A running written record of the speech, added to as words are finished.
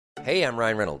Hey, I'm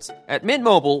Ryan Reynolds. At Mint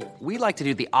Mobile, we like to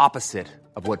do the opposite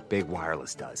of what Big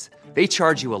Wireless does. They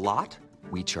charge you a lot,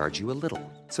 we charge you a little.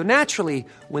 So naturally,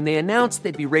 when they announced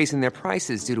they'd be raising their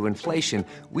prices due to inflation,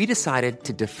 we decided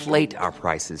to deflate our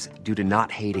prices due to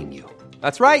not hating you.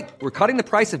 That's right. We're cutting the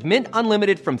price of Mint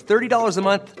Unlimited from $30 a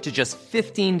month to just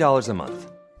 $15 a month.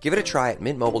 Give it a try at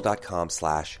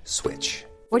mintmobile.com/switch.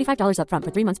 $45 up front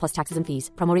for 3 months plus taxes and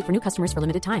fees. Promo rate for new customers for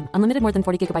limited time. Unlimited more than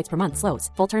 40 gigabytes per month.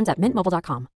 Slows full terms at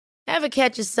mintmobile.com. Ever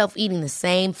catch yourself eating the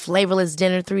same flavorless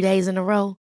dinner 3 days in a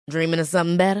row? Dreaming of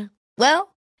something better? Well,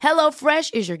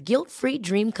 HelloFresh is your guilt-free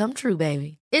dream come true,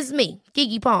 baby. It's me,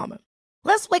 Keke Palmer.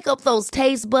 Let's wake up those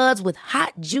taste buds with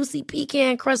hot, juicy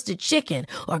pecan-crusted chicken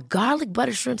or garlic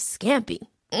butter shrimp scampi.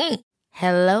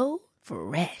 Hello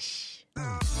Fresh.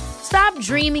 Stop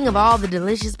dreaming of all the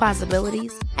delicious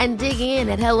possibilities and dig in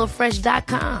at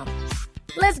HelloFresh.com.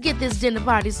 Let's get this dinner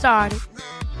party started.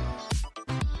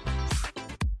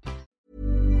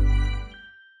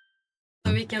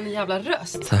 Vilken jävla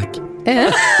röst. Tack.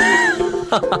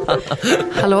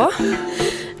 Hallå?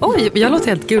 Oj, jag låter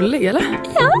helt gullig, eller?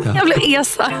 Ja. Jag blev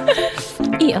Esa.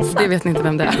 Esa. Det vet ni inte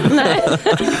vem det är. Nej.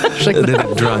 Det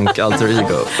är drunk alter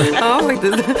ego. Ja,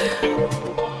 faktiskt.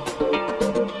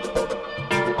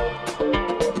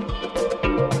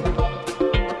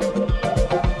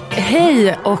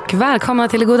 Hej och välkomna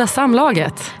till det goda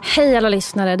samlaget. Hej alla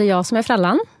lyssnare, det är jag som är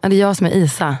Frallan. Ja, det är jag som är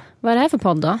Isa. Vad är det här för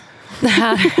podd då? Det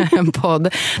här är en podd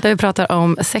där vi pratar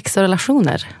om sex och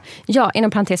relationer. Ja,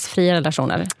 inom parentes fria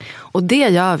relationer. Och det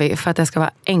gör vi för att det ska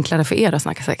vara enklare för er att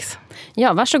snacka sex.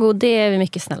 Ja, varsågod. Det är vi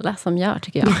mycket snälla som gör,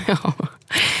 tycker jag. Ja.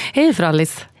 Hej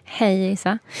Frallis. Hej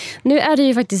Isa. Nu är det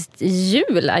ju faktiskt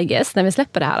jul, I guess, när vi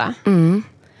släpper det här. Mm.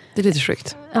 Det är lite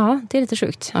sjukt. Ja, det är lite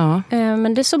sjukt. Ja.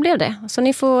 Men så blev det. Så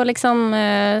ni får liksom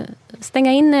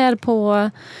stänga in er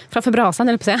framför brasan,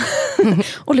 eller på säga.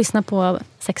 Och lyssna på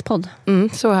sexpodd.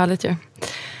 Så härligt ju.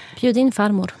 Bjud in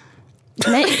farmor.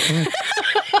 Nej.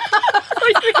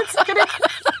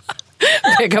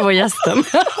 Det kan vara gästen.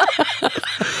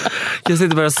 Jag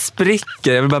sitter bara och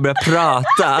spricker. Jag vill bara börja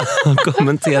prata och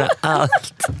kommentera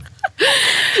allt.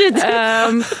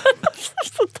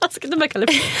 Så taskigt, du bara kallar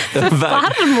för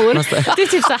farmor. Det är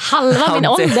typ så halva min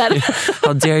ålder.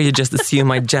 How dare you just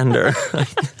assume my gender?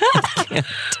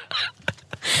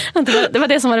 Det var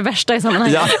det som var det värsta i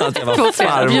sammanhanget. Ja, att jag var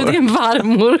farmor. Bjud in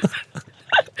farmor.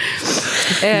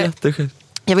 Jättesjukt.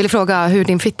 Jag ville fråga hur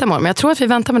din fitta mår, men jag tror att vi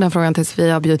väntar med den frågan tills vi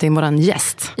har bjudit in våran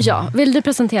gäst. Ja, vill du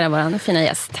presentera våran fina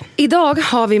gäst? Idag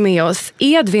har vi med oss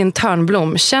Edvin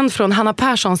Törnblom, känd från Hanna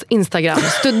Perssons Instagram.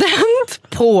 Student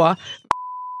på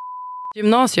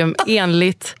gymnasium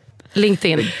enligt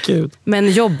LinkedIn. Gud.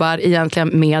 Men jobbar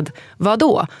egentligen med vad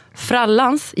då?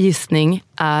 Frallans gissning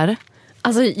är...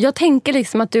 Alltså, jag tänker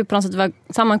liksom att du på något sätt var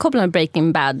sammankopplad med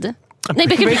Breaking Bad. Nej,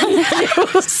 Breaking Bad.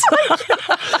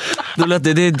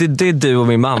 Det är du och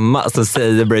min mamma som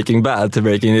säger Breaking Bad till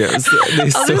Breaking News. Det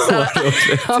är så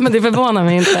roligt. Ja, men det förvånar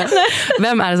mig inte.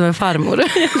 Vem är det som är farmor? Det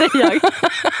är jag.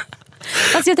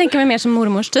 Alltså, jag tänker mig mer som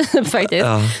mormors typ faktiskt.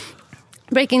 Ja.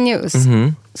 Breaking News.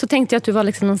 Så tänkte jag att du var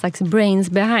liksom någon slags brains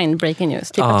behind Breaking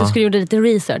News. Typ att du skulle göra lite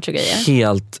research och grejer.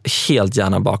 Helt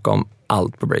gärna bakom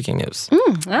allt på Breaking News.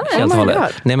 Ja, Helt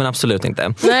hållet. Nej, men absolut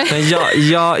inte. Men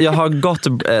jag har gått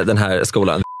den här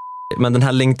skolan. Men den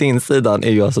här LinkedIn-sidan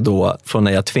är ju alltså då från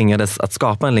när jag tvingades att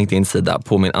skapa en LinkedIn-sida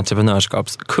på min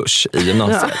entreprenörskapskurs i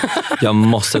gymnasiet. Jag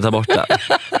måste ta bort det.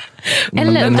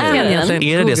 Eller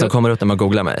är det som kommer upp när man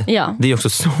googlar mig? Ja. Det är också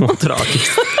så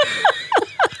tragiskt.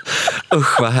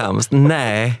 Usch, vad hemskt.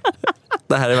 Nej.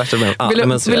 Det här är värsta med. Vill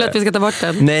du att vi ska ta bort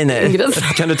den? Nej.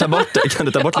 Kan du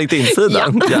ta bort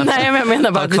LinkedIn-sidan? Ja. Nej, men jag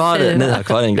menar bara att vi ni har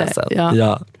kvar ingressen.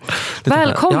 Ja.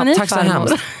 Välkommen hit, tack så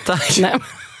hemskt. Tack. Nej.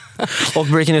 Och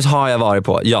Breaking News har jag varit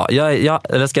på. Ja,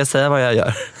 eller ska jag säga vad jag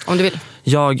gör? Om du vill.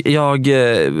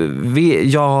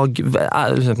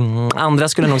 Andra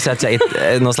skulle nog säga att jag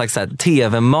är någon slags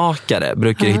tv-makare.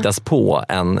 Brukar hittas på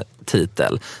en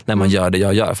titel när man gör det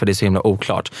jag gör, för det är så himla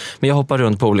oklart. Men jag hoppar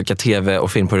runt på olika tv-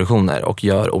 och filmproduktioner och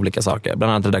gör olika saker.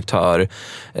 Bland annat redaktör,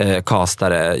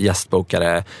 castare,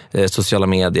 gästbokare, sociala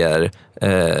medier,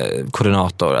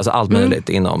 koordinator, alltså allt möjligt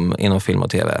inom film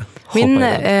och tv. Min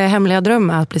hemliga dröm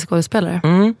är att bli skådespelare.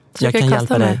 Jag kan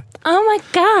hjälpa dig. Oh my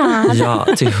god. Ja,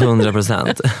 till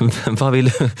 100%.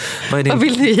 Vad är din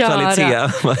kvalitet?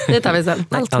 Göra? Det tar vi sen.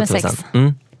 Allt med sex.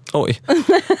 Oj.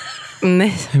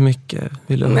 Nej. Hur mycket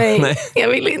vill du? Nej, jag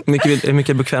vill inte. Hur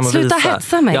mycket bekväm att visa? Sluta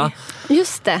hetsa mig. Ja.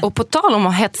 Just det. Och på tal om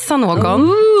att hetsa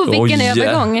någon. Vilken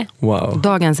övergång. Wow.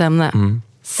 Dagens ämne.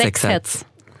 Sexhets.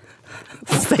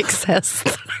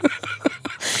 Sexhäst.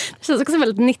 Det känns också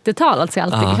väldigt 90-tal att se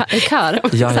alltid i kör.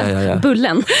 Ja.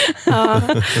 Bullen. Ja.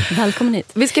 Välkommen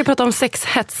hit. Vi ska prata om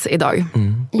sexhets idag.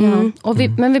 Ja. Och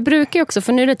men vi brukar ju också,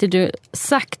 för nu har du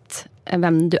sagt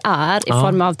vem du är i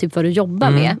form av typ vad du jobbar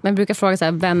med. Men vi brukar fråga så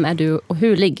här, vem är du och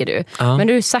hur ligger du? Men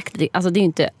du har sagt, alltså det är ju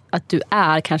inte att du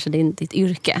är kanske ditt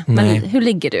yrke. Men hur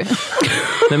ligger du?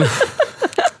 Nej, men...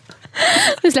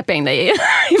 Nu släpper jag in dig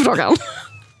i frågan.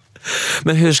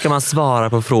 Men hur ska man svara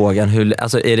på frågan?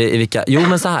 Alltså är det i vilka... Jo,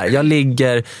 men så här.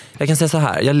 Jag kan säga så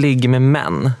här. Jag ligger med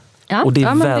män. Ja. Och det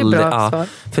är väldigt bra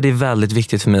för det är väldigt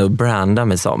viktigt för mig att branda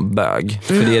mig som bög.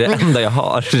 För det är det enda jag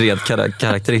har rent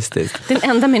karaktäristiskt. Din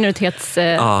enda minoritets...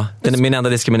 Min enda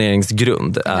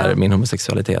diskrimineringsgrund är min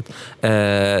homosexualitet.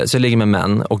 Så jag ligger med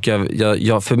män. Och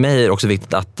för mig är det också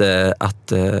viktigt att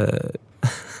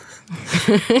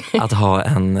ha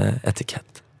en etikett.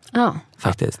 Ja.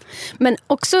 Faktiskt. Men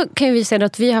också kan vi säga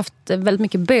att vi har haft väldigt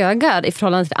mycket bögar i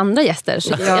förhållande till andra gäster.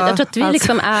 Så jag tror att vi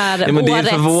liksom är men det är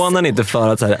förvånande inte för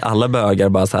att så här, alla bögar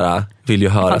bara så här, vill ju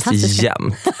höras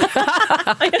jämt.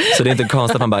 Så det är inte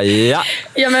konstigt att man bara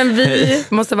ja men vi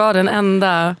måste vara den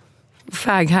enda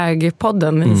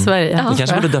faghag-podden i Sverige. Vi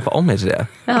kanske borde döpa om er till det.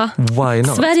 Ja. Why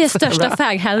not? Sveriges största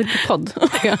faghag-podd.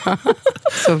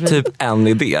 Typ en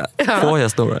idé. Får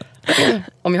jag snurra?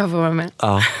 Om jag får vara med.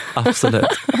 Ja, absolut.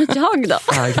 Jag då?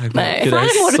 Nej,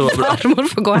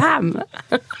 farmor får gå hem.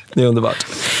 Det är underbart.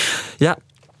 Ja.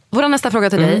 Vår nästa fråga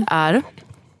till dig är: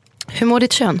 hur mår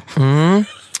ditt kön?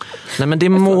 Nej, men det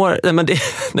mår...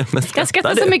 Jag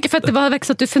skrattar så mycket för att det var växt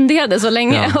att du funderade så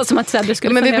länge. Och som att du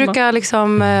skulle men vi brukar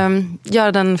liksom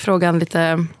göra den frågan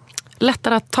lite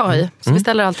lättare att ta i. Så vi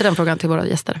ställer alltid den frågan till våra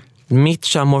gäster. Mitt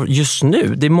kön mår just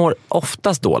nu, det mår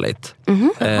oftast dåligt.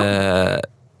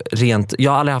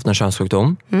 Jag har aldrig haft en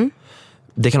könssjukdom.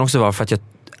 Det kan också vara för att jag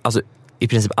i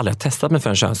princip aldrig har testat mig för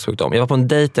en könssjukdom. Jag var på en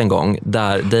dejt en gång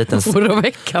där dejten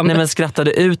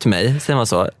skrattade ut mig. Sen var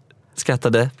så...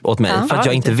 skrattade åt mig för att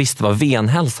jag inte visste vad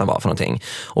venhälsan var för någonting.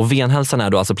 Och venhälsan är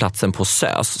då alltså platsen på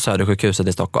SÖS, Södersjukhuset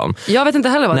i Stockholm. Jag vet inte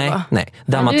heller vad det var. Nej,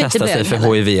 där man testar sig för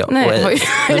HIV och AIDS.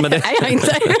 Nej, men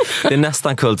det är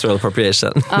nästan cultural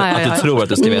appropriation. Att du tror att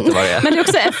du ska veta vad det är. Men det är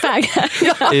också ett fag.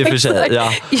 I och för sig,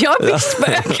 ja. Jag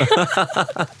visste.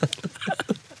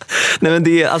 Nej, men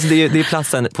det är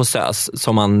platsen på SÖS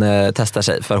som man testar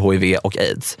sig för HIV och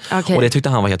AIDS. Okay. Och det tyckte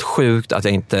han var helt sjukt att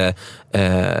jag inte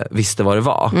visste vad det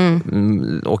var.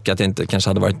 Och att jag inte kanske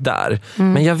hade varit där.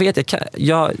 Men jag vet,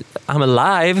 I'm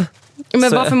alive.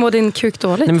 Men varför mår din kuk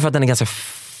dåligt? Nej, men för att den är ganska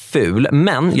ful.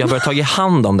 Men jag började ta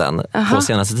hand om den på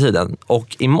senaste tiden.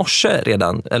 Och i morse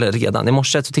i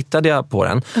morse så tittade jag på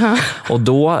den. Och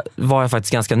då var jag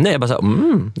faktiskt ganska nöjd. Jag bara så här,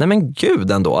 nej men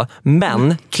gud ändå.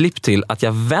 Men klipp till att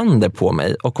jag vänder på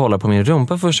mig och kollar på min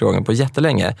rumpa första gången på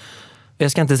jättelänge.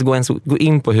 Jag ska inte ens gå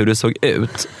in på hur det såg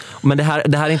ut. Men det här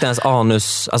är inte ens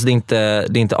anus, alltså det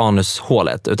är inte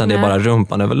anushålet, utan det är bara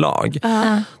rumpan överlag.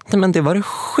 Nej, men det var det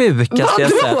sjukaste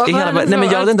jag sett. Nej, men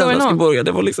jag vet inte ens vad jag ska börja.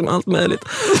 Det var liksom allt möjligt.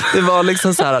 Det var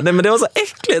liksom så här, nej men det var så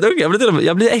äckligt.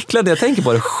 Jag blir äcklad när jag tänker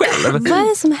på det själv. Vad är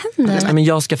det som händer? Nej, men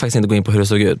jag ska faktiskt inte gå in på hur det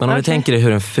såg ut. Men om du tänker dig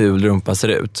hur en ful rumpa ser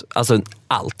ut. Alltså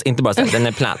allt, inte bara så här, den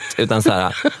är platt, utan så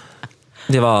här.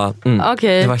 Det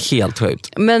var helt sjukt.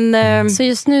 Men, så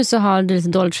just nu så har du lite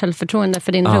dåligt självförtroende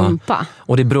för din rumpa.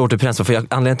 Och det beror till prens. För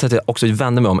anledningen till att jag också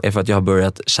vänder mig om är för att jag har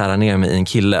börjat kära ner mig i en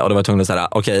kille. Och då var jag tvungen att säga,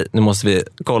 okej, nu måste vi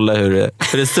kolla hur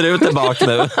det ser ut där bak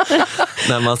nu.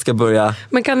 När man ska börja.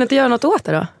 Men kan du inte göra något åt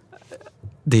det då?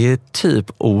 Det är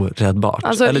typ oräddbart.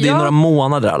 Alltså, eller det är några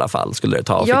månader i alla fall skulle det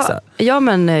ta att fixa. Ja,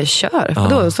 men kör.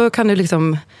 Då, så kan du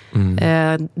liksom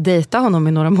dejta honom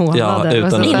i några månader. Ja,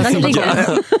 utan innan ni ligger.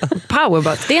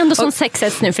 Powerbutt. Det är ändå som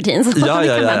sexets nu för tiden. Så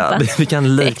ja. Vi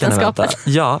kan likna vänta.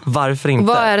 Ja, varför inte?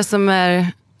 Vad är det som är...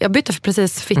 Jag bytte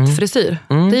precis frisyr.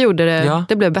 Det gjorde det. Ja.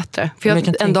 Det blev bättre. För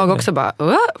jag en dag också bara,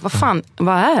 vad fan,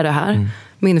 vad är det här?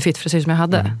 Min frisyr som jag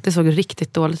hade. Det såg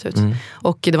riktigt dåligt ut.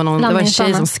 Och det var en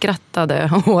tjej som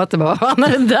skrattade och att det var, vad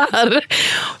är det där?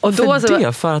 Och då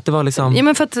för att det var liksom... Ja,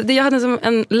 men för att jag hade som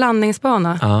en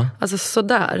landningsbana. Alltså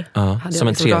sådär. Hade som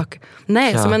en tre?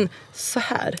 Nej, som en så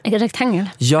här. En rektangel.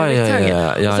 Ja.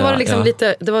 Så var det liksom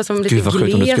lite, det var som lite glest. Gud vad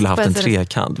sjukt om du skulle haft en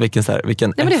trekant.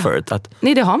 Vilken effort.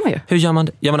 Nej, det har man ju. Hur gör man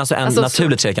det? Ja, men alltså en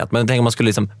naturlig trekant. Men tänk om man skulle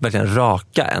liksom verkligen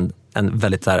raka en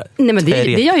väldigt så här... Nej, men det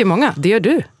gör ju många. Det gör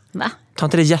du. Va? Ta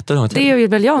inte det jättelångt. Det gör ju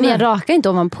väl jag. Men jag rakar inte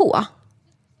ovanpå.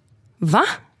 Va?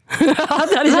 Ja,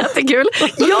 det är jättekul.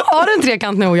 Jag har en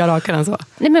trekant nu och jag rakar den så.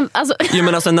 Nej, men alltså... Jo,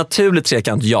 men alltså en naturlig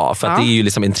trekant, ja. För att det är ju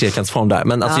liksom en trekantsform där.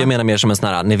 Men alltså jag menar mer som en sån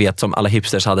här, ni vet som alla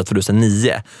hipsters hade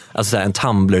 2009. Alltså så här, en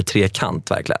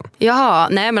Tumblr-trekant verkligen. Jaha,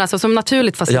 nej men alltså som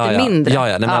naturligt fast lite mindre. Ja,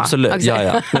 nej, men absolut. Okay.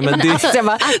 Ja. Nej, men det... alltså, jag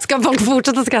bara, ska folk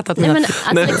fortsätta skratta? Nej, men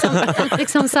alltså,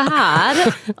 liksom så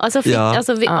här. Alltså,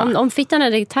 om fittan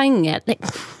är rektangel... Nej.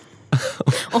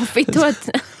 Om fittot...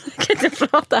 Jag kan inte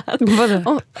prata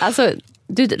här. Alltså,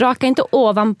 du rakar inte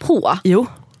ovanpå. Jo.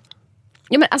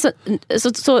 Ja, men alltså,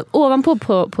 så ovanpå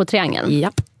på triangeln?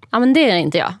 Japp. Ja, men det är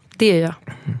inte jag. Det är jag.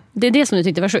 Det är det som du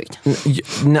tyckte var sjukt?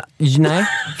 Nej,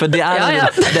 för det är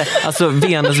alltså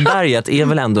Venusberget är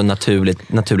väl ändå naturligt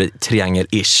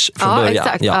triangel-ish från början.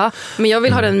 Exakt. Ja. Men jag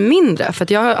vill ha den mindre för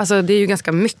att alltså, det är ju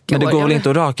ganska mycket. Men det går väl inte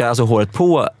att raka alltså, håret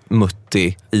på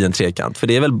mutti i en trekant? För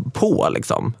det är väl på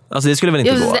liksom. Alltså det skulle väl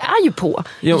inte gå? Det är ju på.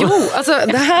 Jo, alltså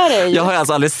det här är ju... Jag har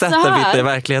alltså aldrig sett en fitta i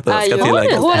verkligheten.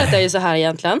 Håret är ju så här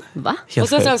egentligen. Va? Och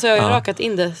sen så har jag rakat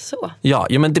in det så. Ja,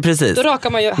 men det precis. Då rakar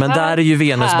man ju men här, där är ju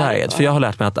Venusberget. För jag har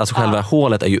lärt mig att alltså, själva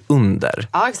hålet är ju under.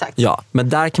 Ja, exakt. Ja, men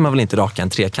där kan man väl inte raka en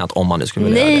trekant om man nu skulle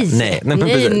vilja göra det. Nej,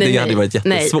 det hade varit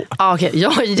jättesvårt. Ja, okej.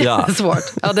 Ja, jättesvårt.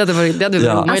 Ja, det hade varit omöjligt.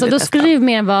 Alltså då skulle det ju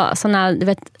mer vara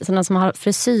såna som har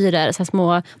frisyrer, så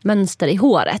små mönster i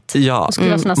håret. Ja,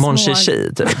 Mon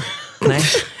Chichi typ. Nej.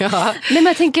 Nej, men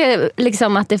jag tänker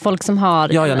liksom att det är folk som har...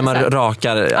 Ja, när man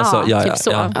rakar. Alltså, typ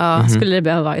så. Skulle det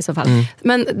behöva vara i så fall.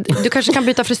 Men du kanske kan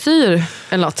byta frisyr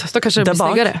eller något. Då kanske det blir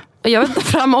snyggare. Jag vet,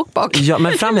 fram och bak. Ja,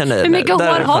 men fram igen nu. Hur mycket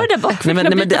hår har du där bak? Nej,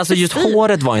 men alltså just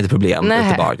håret var inte problem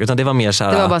där bak. Utan det var mer så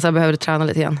här... Det var bara så här, behöver du träna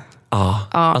lite igen. Ja,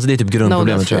 alltså det är typ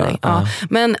grundproblemet tror jag. Ja.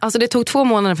 Men alltså det tog 2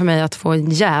 månader för mig att få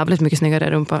jävligt mycket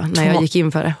snyggare rumpa när jag gick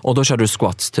in för det. Och då körde du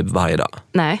squats typ varje dag?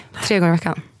 Nej, 3 gånger i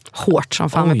veckan. Hårt som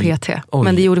fan med PT.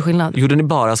 Men det gjorde skillnad. Gjorde ni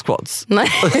bara squats?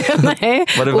 Nej.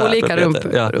 Olika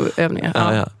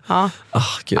rumpövningar. Ja.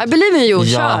 I believe in you,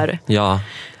 kör. Ja.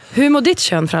 Hur mår ditt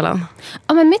kön, Frallan?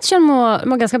 Ja, men mitt kön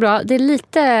mår ganska bra. Det är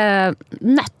lite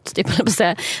nött, typ, jag på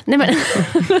säga. Nej, men...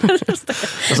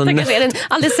 alltså, jag har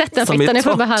aldrig sett en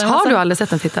fitta. Har du aldrig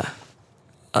sett en fitta?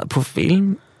 På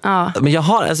film? Ja. Men jag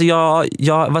har, alltså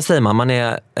jag vad säger man? Man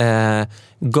är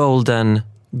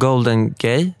golden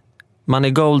gay. Man är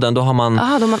golden, då har man...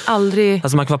 Aha, då har man aldrig...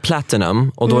 Alltså man kan vara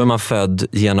platinum och då är man född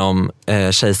genom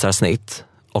kejsarsnitt.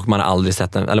 Och man har aldrig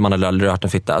sett eller man har aldrig rört en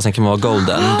fitta. Sen kan man vara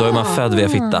golden, då är man född via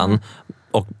fittan.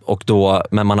 Och då,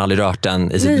 men man har aldrig rört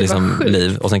den i sitt liksom,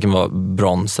 liv. Och sen kan man vara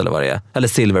brons eller vad det är. Eller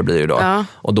silver blir det då. Ja.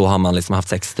 Och då har man liksom haft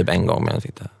sex typ en gång med en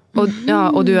fitta.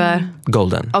 Och du är?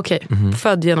 Golden. Okej,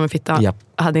 född genom en fitta. Yep.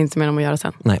 Hade inte med dem att göra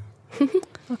sen. Nej.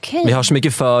 Okay. Vi har så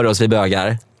mycket för oss, vi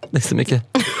bögar. Det är så mycket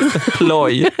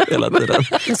ploj hela tiden.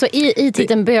 Så i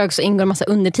titeln bög så ingår en massa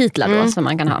undertitlar då, som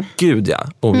man kan ha? Gud ja,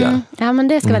 Ja, men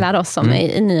det ska vi lära oss om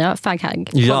i nya Faghag-podden.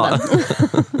 Ja.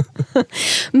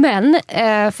 Men,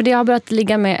 för jag har börjat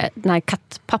ligga med den här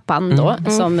kattpappan då,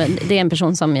 som, det är en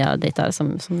person som jag dejtar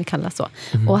som vi kallar så.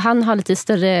 Och han har lite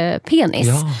större penis.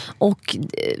 Ja. Och,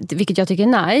 vilket jag tycker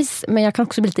är nice, men jag kan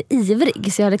också bli lite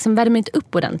ivrig, så jag liksom värmer inte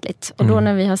upp ordentligt. Och då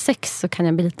när vi har sex så kan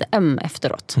jag bli lite öm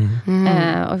efteråt.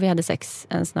 Och vi hade sex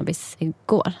en snabbis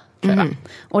igår, tror jag.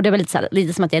 Och det var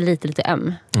lite som att jag är lite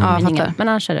öm. Men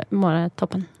annars är det mår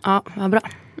toppen. Ja, vad bra.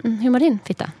 Hur mår din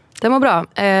fitta? Det mår bra.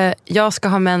 Jag ska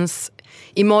ha mens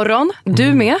imorgon.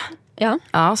 Du med?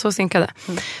 Ja, så synkade.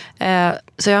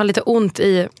 Så jag har lite ont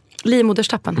i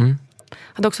livmoderstappen.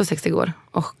 Hade också sex igår.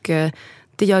 Och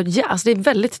det är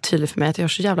väldigt tydligt för mig att det gör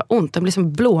så jävla ont. Det blir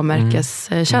som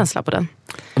blåmärkeskänsla på den.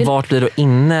 Vart blir du,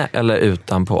 inne eller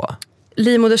utanpå?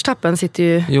 Livmoderstappen sitter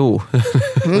ju... Jo.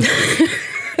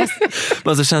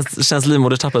 Men så känns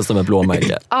livmoderstappen som ett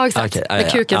blåmärke? Ja, exakt. Okay,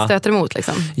 med kuken stöter emot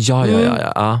liksom.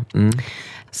 Ja.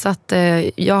 Så att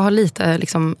jag har lite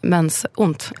liksom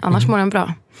mensont. Annars mår den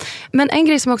bra. Men en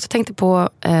grej som jag också tänkte på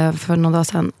för någon dag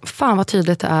sedan. Fan vad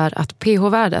tydligt det är att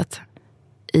pH-värdet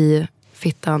i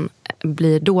fittan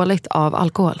blir dåligt av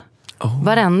alkohol.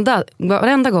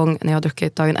 Varenda gång när jag har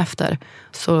druckit dagen efter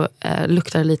så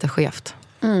luktar det lite skevt.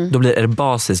 Då är det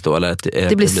basis då? Eller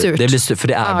det blir surt. Det blir surt, för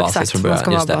det är basis från början.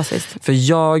 Ska vara basis. För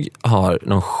jag har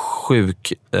någon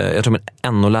sjuk, jag tror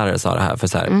min NO-lärare sa det här för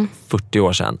så här 40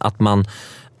 år sedan. Att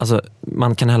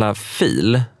man kan hälla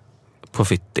fil på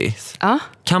fittis.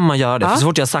 Kan man göra det? För så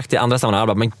fort jag har sagt det i andra sammanhang, jag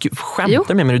bara, men gud,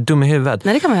 skämtar med mig, är du dum i huvudet?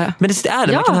 Nej, det kan man göra. Men det är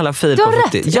det, man kan hälla fil på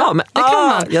fittis. Ja, men det kan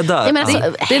man. Jag dör. Nej, men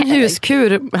det är en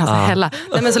huskur, hälla.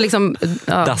 Nej, men så liksom,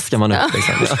 daskar man upp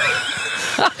liksom.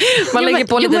 Man lägger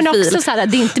på lite men fil. också såhär,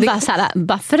 det är inte bara, såhär,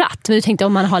 bara för att, men du tänkte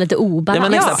om man har lite obalans. Ja,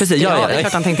 men exakt, precis. det är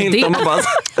klart han tänkte det. Bara,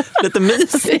 lite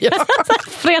mysigt.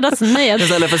 Fredagsnöjet.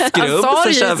 Istället för skrubb Jag sa det så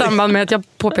ju kör i vi. samband med att jag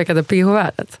påpekade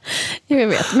pH-värdet. Jag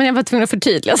vet, men jag var tvungen att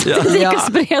förtydliga så att det gick att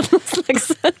sprida någon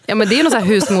slags... Ja, men det är någon sån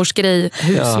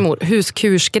här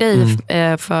huskursgrej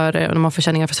för när man får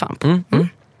känningar för svamp.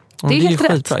 Det är helt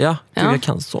rätt. skitbra. Ja, gud, jag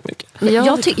kan så mycket.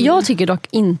 Jag tycker dock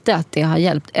inte att det har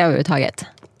hjälpt överhuvudtaget.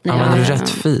 Ja, men har du rätt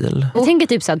fil? Jag tänker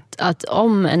typ så att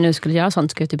om en nu skulle göra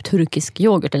sånt skulle typ turkisk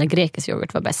yoghurt eller grekisk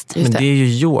yoghurt vara bäst. Men det är ju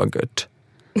yoghurt.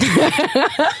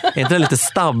 Är inte det lite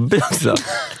stabbig också?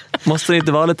 Måste det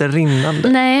inte vara lite rinnande?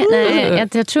 Nej,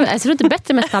 jag tror inte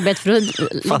bättre med stabbighet för då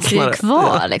ligger det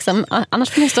kvar. Liksom. Annars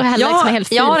får ni stå och hälla liksom helt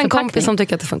fin jag har en förpackning. kompis som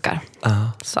tycker att det funkar.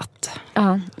 Så att,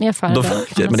 Ja, jag föredrar.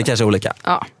 Men det kanske är olika.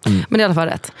 ja. Men det är i alla fall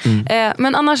rätt.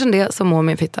 Men annars än det så mår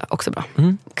min fitta också bra.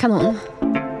 Kanon.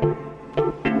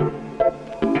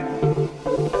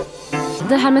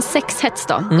 Det här med sexhets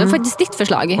då. Det var faktiskt ditt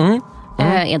förslag.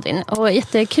 Edvin. Och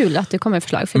jättekul att du kommer med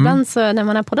förslag. För ibland så, när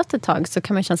man har poddat ett tag så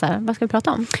kan man känna så här, vad ska vi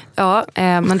prata om? Ja,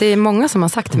 men det är många som har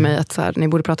sagt till mig att så här, ni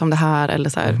borde prata om det här eller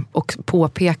så här, och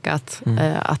påpekat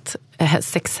att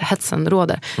sexhetsen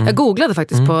råder. Jag googlade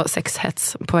faktiskt på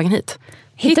sexhets på vägen hit.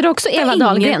 Hittade du också Eva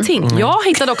Dahlgren? Jag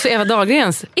hittade också Eva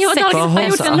Dahlgrens Eva Dahlgren har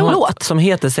gjort en låt som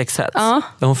heter Sexhets. Ja.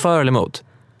 Är hon för eller emot?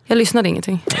 Jag lyssnade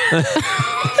ingenting.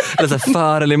 Eller så här,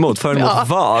 för eller emot? För eller emot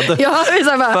vad? Ja, vi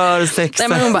sa bara, För sexhets. nej,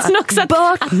 men hon bara, också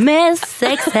bak med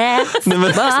sexhets. men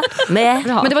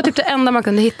det var typ det enda man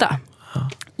kunde hitta.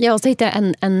 Ja, och så hittade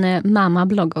jag en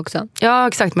mamma-blogg också. Ja,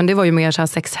 exakt. Men det var ju mer så här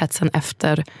sexhetsen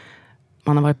efter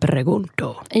man har varit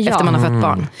pregunto. Ja. Efter man har fött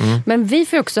barn. Men vi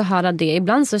får också höra det.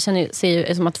 Ibland så ser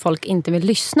det som att folk inte vill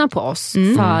lyssna på oss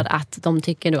för att de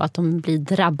tycker då att de blir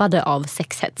drabbade av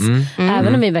sexhets.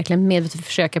 Även om vi verkligen medvetet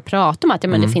försöker prata om att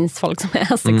men det finns folk som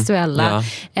är sexuella.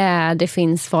 Det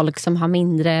finns folk som har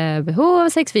mindre behov av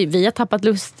sex. Vi har tappat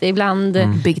lust ibland.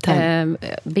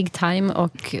 Big time.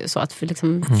 Och så att vi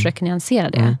liksom försöker nyansera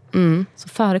det. Så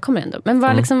förekommer det ändå. Men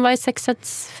vad är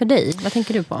sexhets för dig? Vad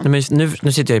tänker du på? Nej, men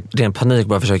nu sitter jag i ren panik och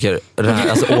bara försöker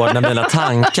ordna mina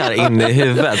tankar in i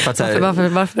huvudet. För att, så här,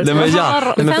 varför? Nej, men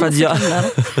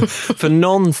för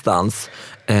någonstans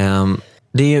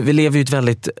vi lever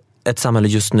ju ett samhälle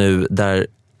just nu där,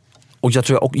 och jag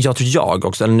tror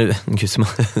också, eller nu,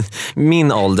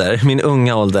 min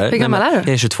unga ålder. Hur gammal är du? Jag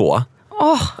är 22.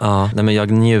 Ja, nej, men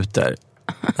jag njuter.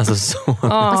 Alltså så.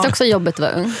 Fast det är också jobbigt att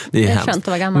vara ung. Det är skönt hemskt. att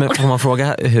vara gammal. Men får man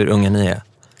fråga hur unga ni är?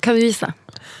 Kan du gissa?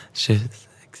 26.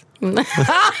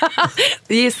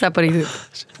 Gissa på riktigt.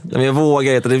 Men jag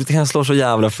vågar inte, det kan slå så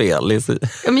jävla fel.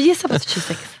 Ja, men gissa på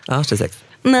 26. Ja, 26.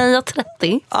 Nej, jag är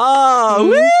 30.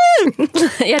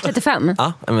 Jag är 35.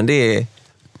 Ja, men det är...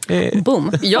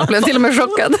 Boom. Jag blev till och med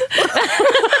chockad.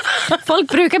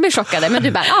 Folk brukar bli chockade, men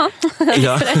du bara,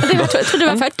 Ja. Jag tror du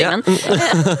var 40, men...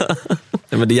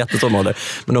 Nej, men det är jättestor ålder.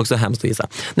 Men också hemskt att gissa.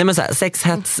 Nej, men så här,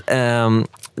 sexhets,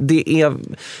 det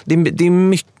är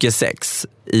mycket sex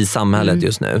i samhället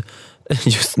just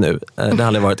nu. Det har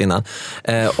aldrig varit innan.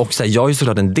 Och så här, jag är ju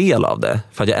såklart en del av det.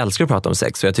 För att jag älskar att prata om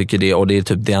sex. Och jag tycker det, och det är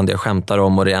typ det enda jag skämtar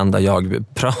om. Och det enda jag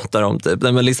pratar om typ.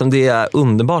 Men liksom, det är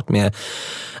underbart med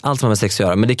allt som har med sex att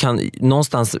göra. Men det kan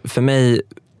någonstans för mig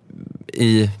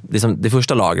i liksom, det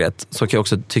första lagret så kan jag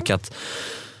också tycka att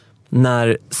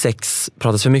när sex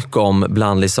pratas för mycket om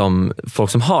bland liksom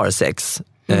folk som har sex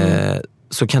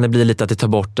så kan det bli lite att det tar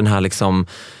bort den här liksom,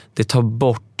 det tar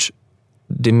bort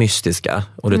det mystiska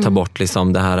och det tar bort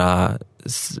liksom det här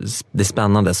det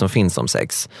spännande som finns om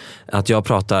sex. Att jag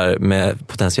pratar med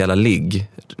potentiella ligg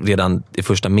redan i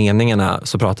första meningarna,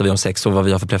 så pratar vi om sex och vad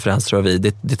vi har för preferenser och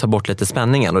det tar bort lite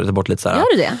spänningen och det tar bort lite så här. Gör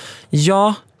du det?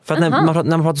 Ja. För att när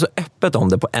man pratar så öppet om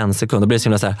det på en sekund, då blir det så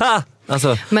himla så här, ha!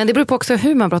 Alltså, men det beror på också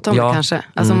hur man pratar om det kanske.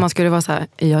 Alltså om man skulle vara så här,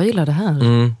 jag gillar det här.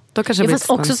 Då kanske det blir fast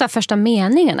också så här, första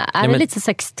meningarna. Är det lite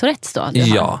sex-tourettes då?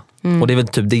 Ja, och det är väl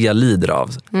typ det jag lider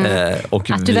av.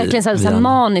 Och att du verkligen så här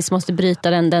maniskt måste bryta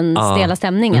den stela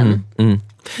stämningen.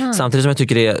 Samtidigt som jag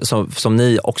tycker det är som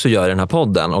ni också gör i den här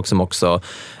podden, och som också,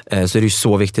 så är det ju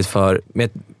så viktigt för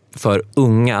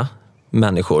unga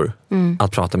människor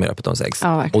att prata mer öppet om sex.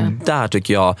 Ja, och där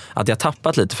tycker jag att jag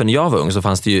tappat lite. För när jag var ung så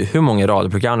fanns det ju hur många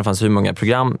radioprogram, det fanns hur många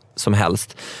program som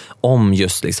helst om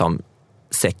just liksom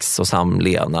sex och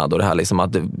samlevnad och det här liksom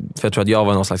att, för jag tror att jag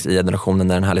var någon slags i generationen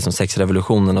när den här liksom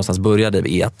sexrevolutionen någonstans började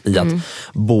i att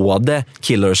både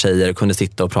killar och tjejer kunde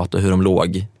sitta och prata hur de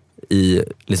låg i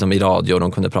radio, och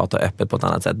de kunde prata öppet på ett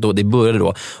annat sätt. Det började då,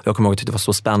 och jag kommer ihåg att det var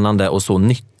så spännande och så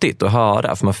nyttigt att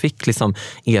höra, för man fick liksom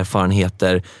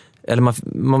erfarenheter eller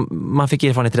man fick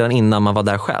erfarenhet redan innan man var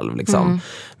där själv. Liksom.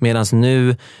 Medan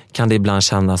nu kan det ibland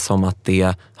kännas som att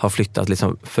det har flyttat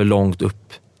liksom för långt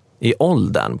upp i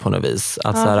åldern på något vis.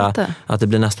 Att det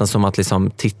blir nästan som att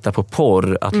liksom titta på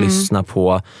porr, att lyssna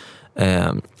på...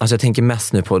 alltså jag tänker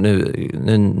mest nu på...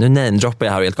 Nu name-droppar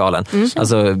jag här helt galen.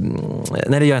 Alltså,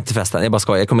 nej, det gör jag inte förresten. Jag bara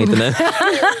skojar, jag kommer inte nu.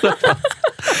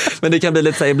 Men det kan bli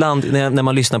lite så här, ibland när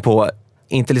man lyssnar på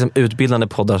inte liksom utbildande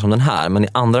poddar som den här, men i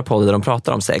andra poddar där de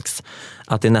pratar om sex,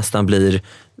 att det nästan blir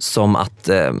som att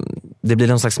det blir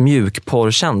någon slags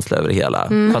mjukporrkänsla över det hela.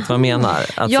 För att vad jag menar?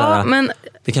 Att, ja, såhär, men,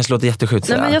 det kanske låter jättesjukt.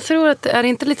 Nej, men jag tror att är det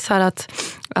inte lite så här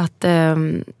att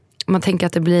man tänker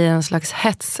att det blir en slags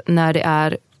hets när det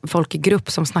är folk i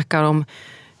grupp som snackar om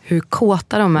hur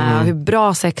kåta de är, hur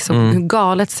bra sex och hur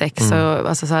galet sex och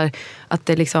alltså så här, att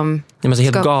det liksom... Ja, men så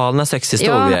helt galna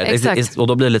sexhistorier. Ja, och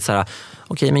då blir det lite så här,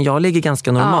 okej, men jag ligger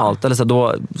ganska normalt. Eller så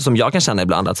då, som jag kan känna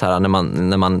ibland, att så här,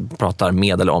 när man pratar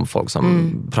med eller om folk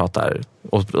som pratar,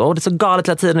 och det är så galet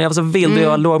hela tiden och jag var så vild och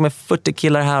jag låg med 40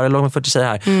 killar här och jag låg med 40 tjejer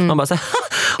här. Man bara så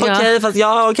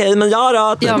här, okej, men jag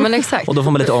då. Ja, men exakt. Och då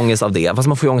får man lite ångest av det. Fast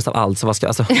man får ju ångest av allt, så vad ska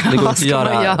alltså, det går inte att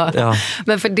göra. Ja.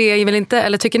 Men för det är väl inte,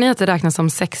 eller tycker ni att det räknas som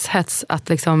sexhets att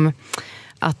liksom,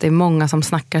 att det är många som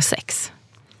snackar sex?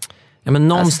 Ja, men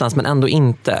någonstans, men ändå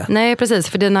inte. Nej, precis.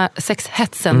 För den här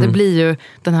sexhetsen, det blir ju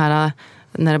den här,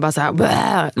 när det bara så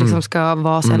här, liksom ska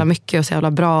vara så jävla mycket och så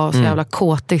jävla bra och så jävla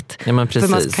kåtigt. Ja, men precis. För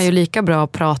man kan ju lika bra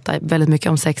prata väldigt mycket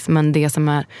om sex, men det som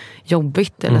är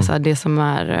jobbigt eller så här, det som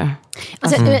är...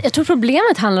 Alltså, jag tror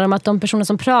problemet handlar om att de personer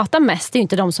som pratar mest är ju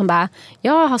inte de som bara,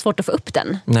 jag har svårt att få upp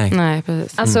den. Nej,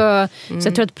 precis. Alltså, så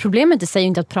jag tror att problemet i sig är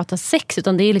inte att prata sex,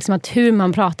 utan det är liksom att hur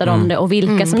man pratar om det och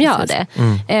vilka som gör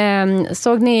det.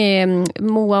 Såg ni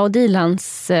Moa och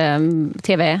Dilans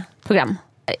tv-program?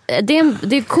 Det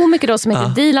är komiker då som heter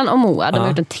Dilan och Moa. De har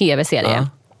gjort en tv-serie.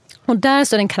 Och där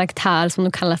så är det en karaktär som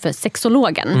de kallar för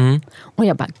sexologen. Och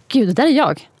jag bara, gud, det där är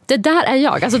jag. Det där är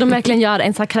jag. Alltså de verkligen gör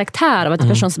en sån karaktär av en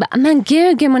person som bara, men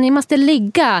gud, man, ni måste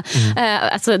ligga.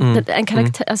 Alltså en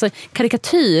karaktär, alltså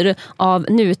karikatyr av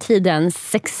nutidens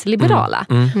sexliberala.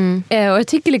 Och jag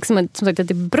tycker liksom som sagt att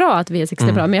det är bra att vi är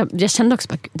sexliberala, men jag kände också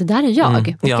bara, det där är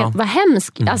jag. Vad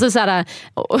hemskt. Alltså såhär,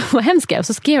 vad hemskt. Och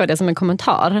så skrev jag det som en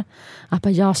kommentar. Att bara,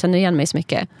 jag känner igen mig så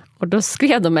mycket. Och då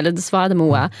skrev de, eller då svarade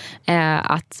Moa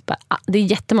att det är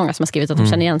jättemånga som har skrivit att de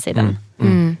känner igen sig i den.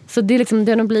 Så det, är liksom,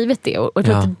 det har nog blivit det. Och jag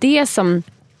tror att det är det som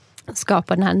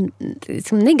skapar den här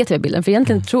liksom negativa bilden. För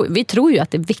egentligen vi tror ju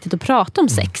att det är viktigt att prata om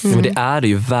sex. Men det är det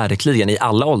ju verkligen i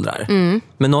alla åldrar.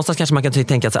 Men någonstans kanske man kan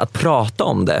tänka att prata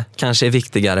om det kanske är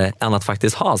viktigare än att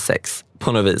faktiskt ha sex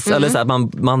på något vis. Eller så att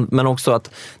men också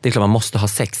att det är klart man måste ha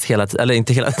sex hela tiden, eller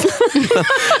inte hela tiden.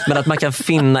 Men att man kan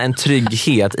finna en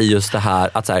trygghet i just det här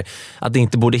att, så här, att det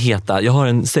inte borde heta jag har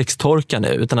en sextorka nu,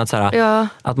 utan att, så här,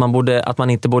 att man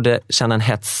inte borde känna en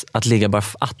hets att ligga bara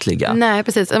för att ligga. Nej,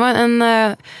 precis. Det var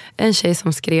en tjej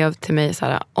som skrev till mig så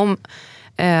här,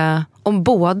 om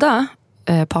båda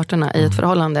parterna i ett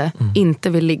förhållande inte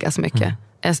vill ligga så mycket,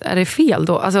 är det fel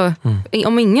då? Alltså,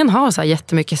 om ingen har så här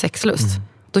jättemycket sexlust,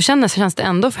 då känns det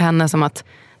ändå för henne som att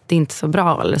det är inte så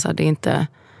bra, eller så det är inte...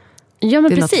 Ja,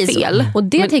 men precis. Fel. Och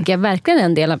det tänker jag verkligen är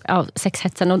en del av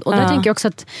sexhetsen. Och där tänker jag också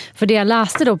att, för det jag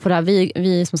läste då på det här,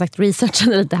 vi som sagt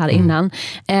researchade lite här innan.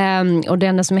 Och det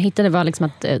enda som jag hittade var liksom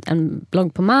att en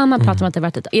blogg på Mamma pratade om att det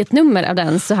varit i ett nummer av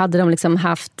den så hade de liksom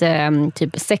haft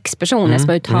typ 6 personer som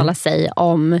uttalat sig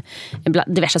om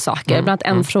diverse saker. Bland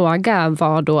annat en fråga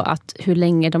var då att hur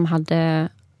länge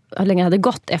det hade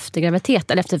gått efter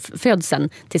graviditet eller efter födseln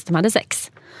tills de hade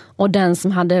sex. Och den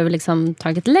som hade liksom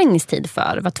tagit längst tid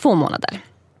för var 2 månader.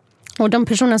 Och de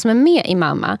personer som är med i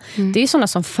Mamma, det är ju sådana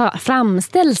som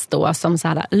framställs då som så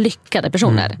här lyckade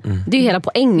personer. Det är ju hela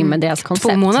poängen med deras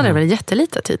koncept. 2 månader är väl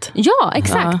jättelite tid? Ja,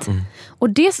 exakt.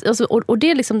 Och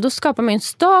det liksom, då skapar man en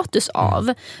status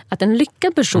av att en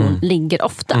lyckad person ligger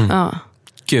ofta.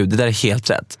 Gud, det där är helt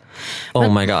rätt.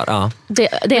 Oh my god, ja. Det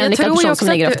är en lyckad person som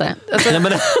ligger ofta.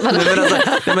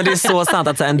 Men det är så sant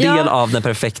att en del av den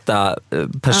perfekta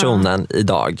personen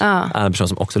idag är en person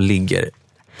som också ligger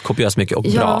kopiöst mycket och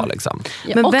bra. Liksom.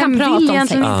 Men och vem vill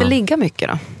egentligen inte ligga mycket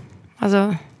då?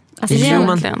 Alltså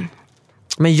egentligen.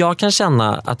 Men jag kan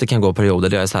känna att det kan gå perioder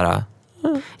där jag är så här...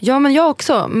 Ja, men jag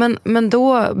också. Men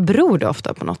då beror det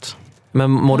ofta på något.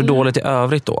 Men mår du dåligt i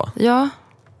övrigt då? Ja.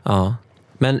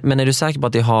 Men är du säker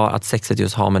på att sexet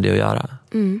just har med det att göra?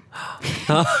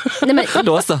 Ja. Nej, men...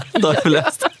 Då så, då är det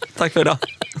löst. Tack för idag.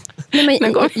 Nej,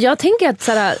 men jag tänker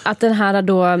att den här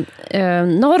då,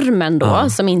 normen då,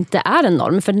 som inte är en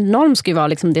norm, för norm ska ju vara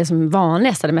liksom det som är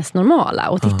vanligast, det mest normala.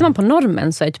 Och tittar man på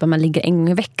normen så är det typ att man ligger en gång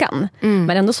i veckan. Men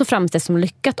ändå så framställs det som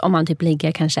lyckat om man typ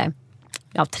ligger kanske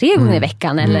 3 gånger i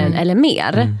veckan eller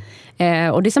mer.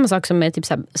 Och det är samma sak som med typ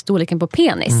så här, storleken på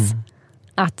penis.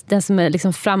 Att den som är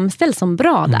liksom framställd som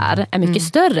bra där är mycket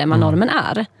större än vad normen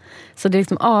är. Så det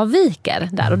liksom avviker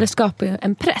där och det skapar ju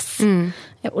en press.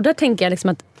 Och där tänker jag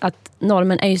liksom att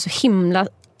normen är ju så himla...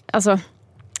 Alltså,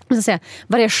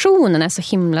 variationen är så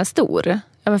himla stor.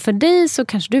 Ja, men för dig så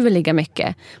kanske du vill ligga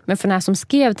mycket. Men för den här som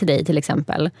skrev till dig till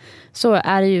exempel, så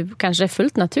är det ju kanske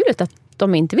fullt naturligt att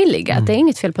de inte vill ligga. Det är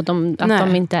inget fel på att de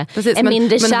inte är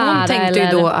mindre kära. Men hon tänkte ju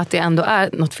då att det ändå är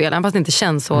något fel. Även fast det inte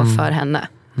känns så för henne.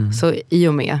 Så i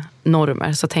och med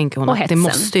normer så tänker hon att det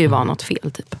måste ju vara något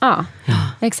fel. Typ. Ja,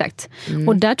 exakt.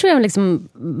 Och där tror jag liksom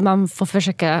man får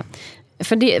försöka...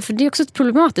 För det är också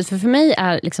problematiskt. För mig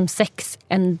är liksom sex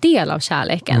en del av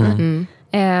kärleken.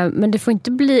 Men det får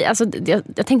inte bli... Alltså,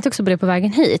 jag tänkte också på det på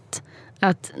vägen hit.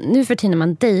 Att nu för tiden när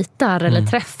man dejtar eller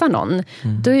träffar någon,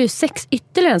 då är ju sex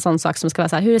ytterligare en sån sak som ska vara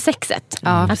så här, hur är sexet?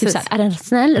 Att typ så här, är den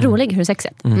snäll, rolig, hur är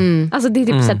sexet? Alltså det är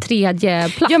typ så här, tredje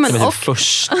plats. Ja, men och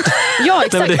först. Ja,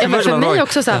 exakt. Men för mig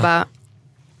också så här bara...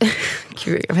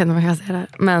 Gud, jag vet inte vad jag kan säga där.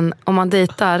 Men om man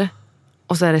dejtar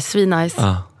och så är det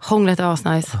svinnice, hånglet är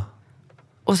asnice.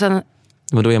 Och sen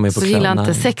men då är man ju på så gillar jag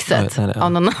inte sexet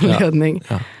av någon anledning.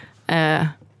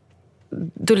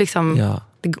 Då liksom...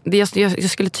 Jag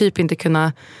skulle typ inte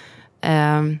kunna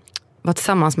vara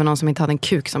tillsammans med någon som inte hade en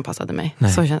kuk som passade mig.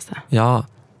 Nej. Så känns det. Ja.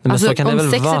 Men alltså, så kan om det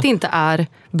väl sexet inte är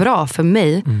bra för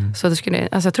mig så det skulle,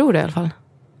 alltså jag tror det i alla fall.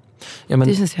 Ja, men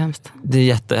det känns ju hemskt. Det är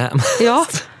jättehemskt. Ja,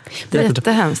 det är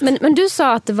jättehemskt. Men du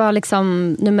sa att det var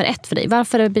liksom nummer 1 för dig.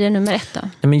 Varför blir det nummer 1 då?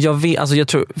 Ja, men jag vet, alltså jag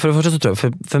tror, för det första så tror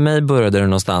jag, för mig började det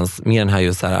någonstans med den här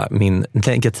just så här, min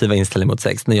negativa inställning mot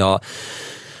sex när jag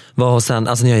var hos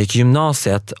när jag gick i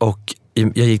gymnasiet och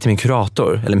jag gick till min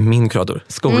kurator,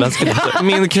 skolans kurator.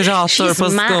 Min kurator på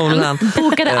skolan.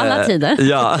 Bokade alla tider.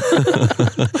 Ja.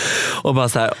 Och bara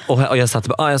så här, och jag satt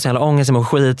och bara, jag har så jävla ångest, jag mår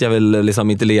skit, jag vill liksom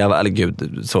inte leva, eller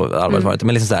gud, så allvarligt var det.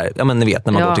 Men liksom så här, ja men ni vet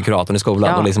när man går till kuratorn i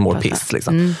skolan och liksom mår piss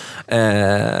liksom.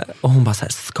 Och hon bara så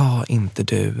här, ska inte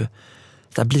du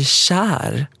så här, bli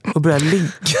kär och börja ligga?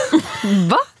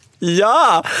 Va?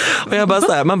 Ja! Och jag bara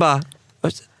så här, man bara...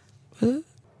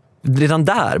 Redan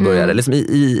där började liksom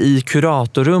i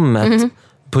kuratorrummet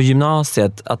på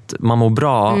gymnasiet att man mår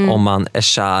bra om man är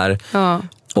kär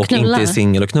och inte är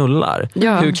singel och knullar.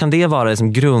 Hur kan det vara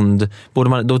liksom grund?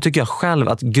 Då tycker jag själv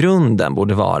att grunden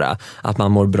borde vara att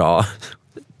man mår bra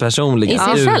personligen.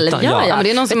 I sig själv, ja. Men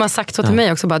det är någon som har sagt så till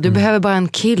mig också. Bara, du behöver bara en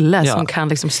kille som kan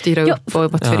liksom styra upp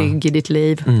och vara trygg i ditt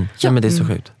liv. Ja, men det är så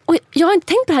sjukt. Och jag har inte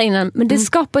tänkt på det här innan, men det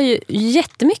skapar ju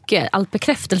jättemycket allt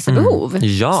bekräftelsebehov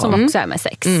som också är med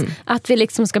sex. Att vi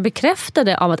liksom ska bekräfta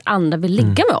det av att andra vill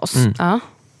ligga med oss.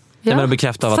 Ja, men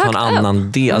bekräfta av att ha en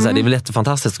annan del. Alltså, det är väl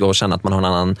jättefantastiskt att känna att man har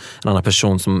en annan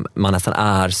person som man nästan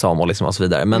är som och, liksom och så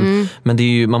vidare. Men det är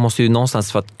ju, man måste ju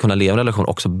någonstans för att kunna leva en relation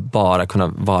också bara kunna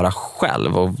vara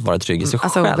själv och vara trygg i sig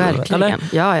själv. Verkligen. Eller?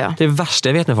 Ja. Det är värsta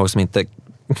jag vet med folk som inte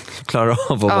klarar av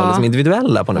att vara liksom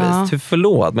individuella på något vis.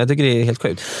 Förlåt, men jag tycker det är helt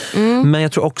sjukt. Men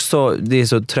jag tror också, det är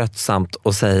så tröttsamt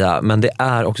att säga, men det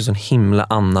är också så en himla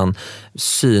annan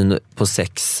syn på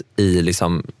sex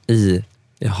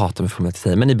jag hatar mig för att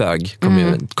säga, men i bög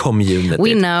community.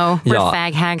 We know, we're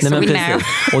fag hags, so we know.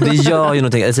 Och det gör ju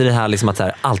någonting, alltså det här liksom att så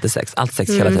här, allt är sex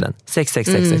hela tiden. Sex.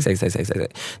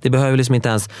 Det behöver liksom inte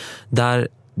ens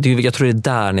jag tror det är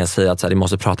där när jag säger att så här, det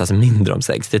måste pratas mindre om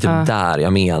sex. Det är typ där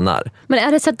jag menar. Men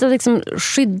är det ett sätt att liksom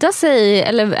skydda sig,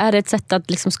 eller är det ett sätt att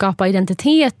liksom skapa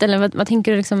identitet, eller vad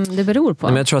tänker du liksom det beror på?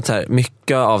 Men jag tror att så här,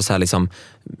 mycket av så här, liksom,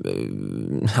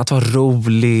 att vara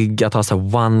rolig, att ha så här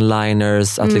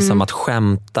one-liners, att, liksom, att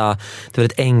skämta. Det är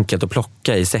väldigt enkelt att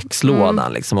plocka i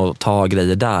sexlådan liksom, och ta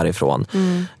grejer därifrån.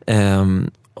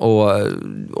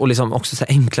 Och liksom också så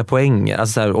här enkla poänger,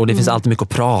 alltså så här, och det finns alltid mycket att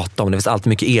prata om, det finns alltid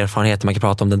mycket erfarenheter man kan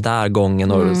prata om den där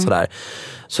gången och sådär.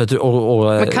 Så att,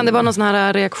 men kan det vara någon sån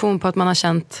här reaktion på att man har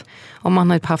känt, om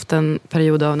man har haft en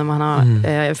period av när man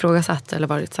har ifrågasatt eller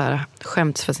varit så här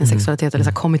skämt för sin sexualitet eller så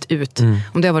här kommit ut,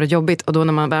 om det har varit jobbigt, och då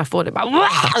när man börjar få det bara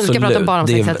ska prata bara om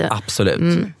sexualitet.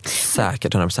 Absolut,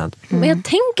 säkert 100%. Men jag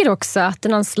tänker också att det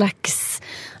är någon slags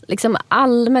liksom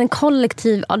allmän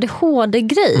kollektiv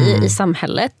ADHD-grej i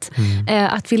samhället.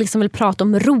 Att vi liksom vill prata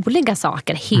om roliga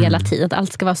saker hela tiden. Att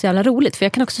allt ska vara så jävla roligt. För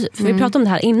jag kan också, för vi pratade om det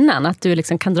här innan, att du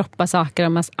liksom kan droppa saker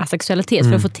om asexualitet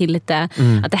för att få till lite,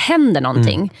 att det händer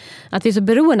någonting. Att vi är så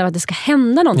beroende av att det ska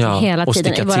hända någonting hela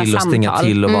tiden i våra samtal. Och sticka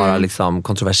till och vara liksom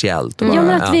kontroversiellt. Och bara,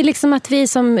 men att vi är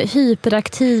som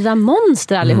hyperaktiva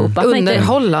monster allihopa.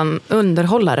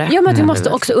 Underhållare. Ja, men att vi måste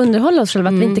också underhålla oss själva.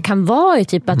 Att vi inte kan vara i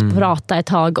typ att prata ett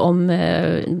tag dialog om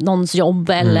någons jobb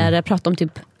eller prata om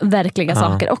typ verkliga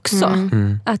saker också.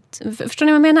 Förstår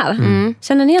ni vad jag menar?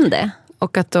 Känner ni igen det?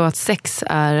 Och att sex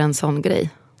är en sån grej.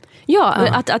 Ja,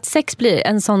 att sex blir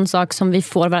en sån sak som vi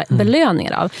får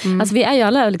belöningar av. Alltså vi är ju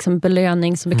alla liksom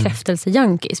belönings- och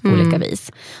bekräftelse-junkies på olika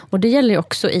vis. Och det gäller ju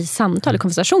också i samtal och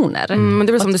konversationer. Men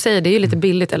det är som du säger, det är ju lite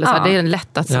billigt. Eller så här, det är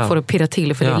lätt att få det att pirra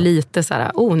till. För det är lite så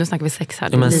här, nu snackar vi sex här.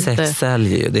 Men lite... sex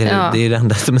säljer ju. Det är det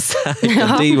enda som är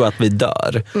säkert. Det är ju att vi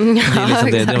dör. Det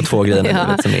är, det är de två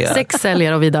grejerna som är. Sex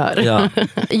säljer och vi dör.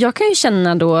 Jag kan ju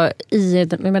känna då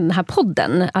med den här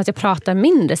podden att jag pratar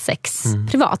mindre sex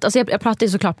privat. Alltså jag pratar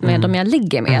ju såklart med dem jag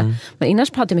ligger med. Men innan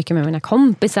pratade jag mycket med mina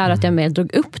kompisar att jag med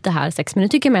drog upp det här sex. Men nu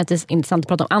tycker jag mer att det är intressant att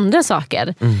prata om andra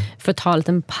saker. För att ta en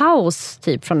liten paus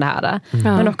typ från det här.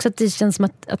 Men också att det känns som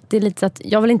att det är lite så att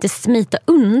jag vill inte smita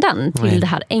undan till det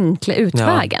här enkla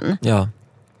utvägen. Ja.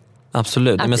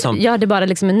 Absolut. Att gör det bara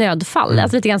liksom en nödfall.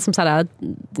 Alltså lite grann som så här,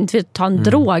 inte ta en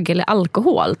drog eller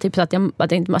alkohol. Typ så att jag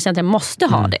känner att jag måste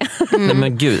ha det. Nej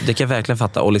men gud, det kan jag verkligen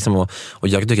fatta. Och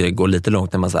jag tycker det går lite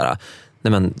långt när man så här.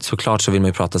 Nej men såklart så vill man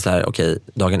ju prata så här, okej,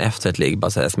 dagen efter ett ligg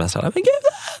bara så här smsar, men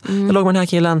gud, jag låg med den här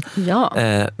killen. Ja.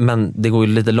 Men det går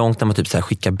ju lite långt när man typ så här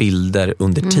skickar bilder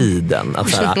under tiden. Att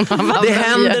så här, det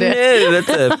händer nu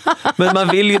typ. Men man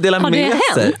vill ju dela med sig.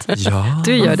 Har det hänt? Ja.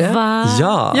 Du gör det? Va?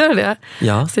 Ja. Gör det?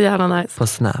 Ja. Så jävla nice. På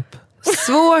Snap.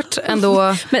 Svårt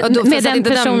ändå. Med den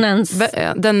personens...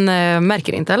 Den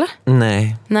märker inte, eller?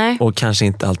 Nej. Och kanske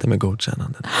inte alltid med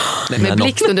godkännande. Med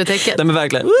blixt under täcket. Nej men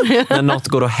verkligen. När något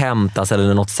går att hämtas eller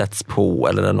när något sätts på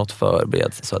eller när något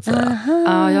förbereds så att säga.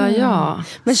 Ja.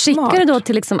 Men skickar du då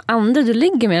till liksom andra du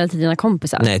ligger med eller till dina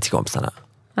kompisar? Nej, till kompisarna.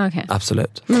 Okay.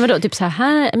 Absolut. Men vadå, typ så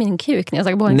här är min kuk när jag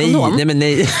ska på en kondom?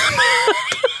 Nej.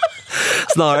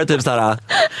 Snarare typ så här.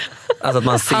 Alltså att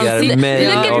man ser mig.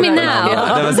 Look at me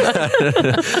now.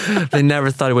 They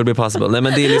never thought it would be possible. Nej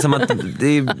men det är liksom att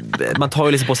man tar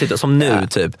ju liksom på sitt som nu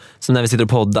typ. Som när vi sitter och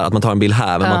poddar att man tar en bild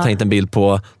här men man tar inte en bild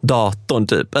på datorn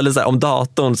typ. Eller så här, om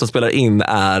datorn som spelar in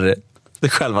är det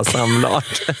själva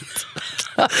samlartet.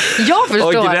 Jag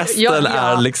förstår. Och resten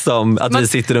är liksom att vi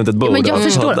sitter runt ett bord. Men jag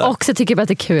förstår också, tycker bara att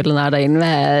det är kul att närda in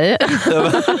mig.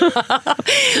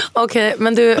 Okej,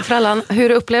 men du Frallan, hur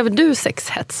upplever du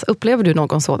sexhets? Upplever du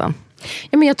någon sådan?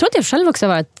 Ja, men jag tror att jag själv också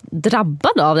har varit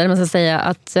drabbad av det. Man ska säga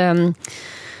att...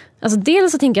 Alltså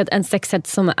dels så tänker jag att en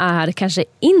sexhets som är kanske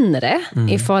inre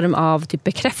i form av typ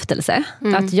bekräftelse.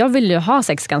 Att jag vill ju ha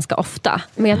sex ganska ofta.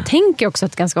 Men jag tänker också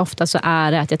att ganska ofta så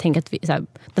är det att jag tänker att så här,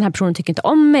 den här personen tycker inte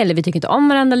om mig eller vi tycker inte om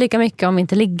varandra lika mycket om vi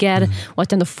inte ligger. Och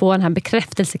att ändå få den här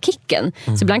bekräftelsekicken.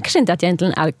 Så ibland kanske inte att jag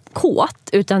egentligen är kåt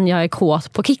utan jag är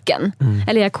kåt på kicken.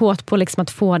 Eller jag är kåt på liksom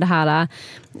att få det här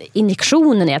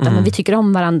injektionen i att men vi tycker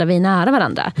om varandra, vi är nära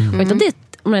varandra. Och inte det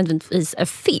om det nödvändigtvis är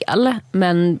fel,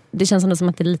 men det känns som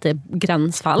att det är lite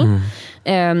gränsfall.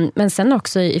 Men sen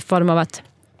också i form av att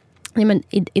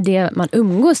i det man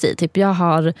umgås i. Typ jag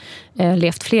har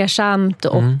levt flersamt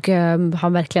och har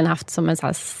verkligen haft som en så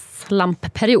här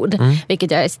slampperiod.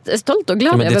 Vilket jag är stolt och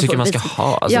glad över. Men det tycker man ska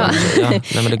ha. Alltså,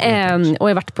 och jag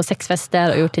har varit på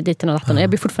sexfester och gjort det dit och datten. Och jag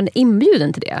blir fortfarande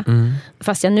inbjuden till det.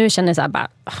 Fast jag nu känner så här, bara,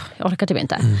 jag orkar typ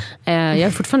inte. Jag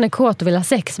är fortfarande kåt och vill ha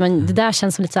sex. Men det där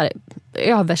känns som lite så här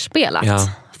överspelat.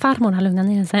 Farmor har lugnat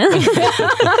ner sig.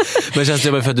 Men känns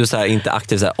det bara för att du så här, inte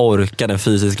aktivt så här, orkar den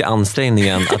fysiska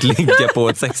ansträngningen att ligga på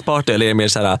ett sexparty? Eller är det mer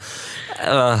så här...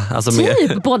 alltså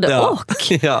typ både och.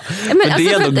 Ja. Men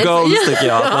det är ändå goals tycker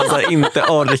jag. Att man så här, inte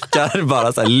orkar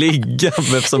bara så här, ligga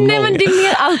med så många. Nej men det är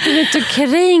mer alltid lite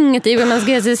kring. Typ, man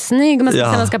ska göra sig snygg,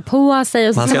 man ska på sig.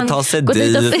 Och så man ska ta sig gå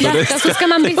dit och flirta, och så ska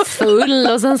man bli full.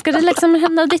 Och sen ska det liksom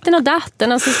hända ditten och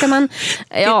datten. Och så ska man...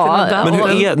 Men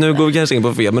hur är, nu går vi kanske in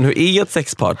på fel, men hur är ett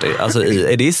sexparty? Alltså,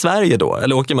 är det i Sverige då?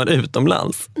 Eller åker man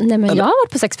utomlands? Nej men jag har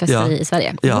varit på sexfester i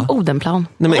Sverige. Odenplan.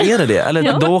 Nej men är det?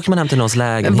 Eller då åker man hem till någons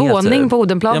lägenhet? Våning på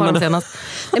Odenplan var de senast.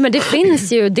 Nej men det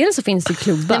finns ju, dels så finns det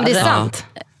klubbar. Nej, men det är sant.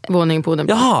 Våning på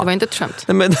Odenplan. Det var inte ett skämt.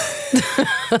 Nej, men...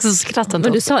 alltså skrattar inte.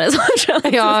 Men du sa det så skämt.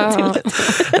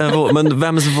 Men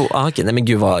vems okej, nej men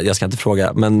gud vad, jag ska inte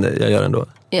fråga, men jag gör det ändå.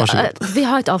 Ja, vi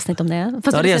har ett avsnitt om det.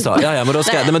 Fast det är så. Ja, men då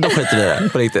ska men då skiter vi det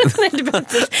på riktigt. Nej,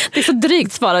 det är så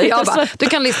drygt svara. Du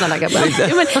kan lyssna där Gabba.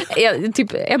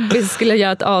 Typ Ebbe skulle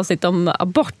göra ett avsnitt om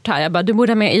abort här. Jag bara, du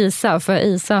borde ha med Isa, för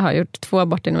Isa har gjort 2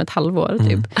 aborter inom ett halvår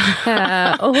typ.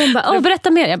 Och hon bara, berätta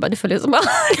mer. Jag bara, du följer så bara.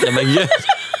 Ja, men gud.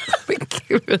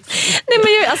 Nej,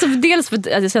 men alltså, dels för att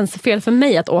det känns fel för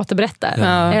mig att återberätta.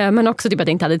 Men också typ att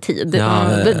jag inte hade tid.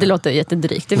 Det låter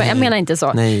jättedrygt. Jag menar inte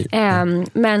så.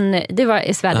 Men det var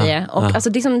i Sverige. Och alltså,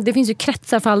 det finns ju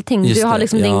kretsar för allting. Just du har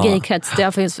liksom din gaykrets.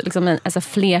 Det finns liksom en alltså,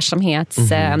 flersamhets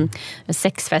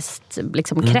sexfest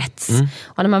liksom, krets.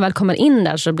 Och när man väl kommer in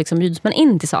där så liksom, bjuds man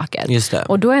in till saker.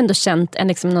 Och då har jag ändå känt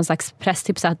liksom, någon slags press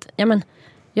typ så att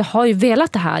jag har ju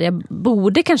velat det här. Jag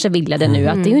borde kanske vilja det nu.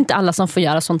 Att det är ju inte alla som får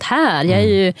göra sånt här. Jag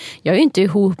är ju inte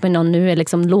ihop med någon nu. Är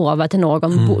liksom lovad till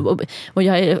någon. Och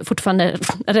jag är fortfarande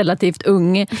relativt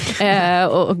ung.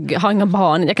 Och har inga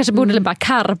barn. Jag kanske borde bara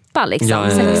karpa liksom,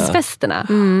 sexfesterna.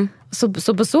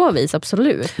 Så på så vis,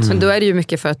 absolut. Men då är det ju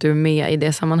mycket för att du är med i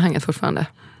det sammanhanget fortfarande.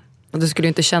 Och du skulle ju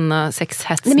inte känna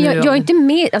sexhets. Nej, men jag är inte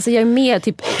med, alltså jag är med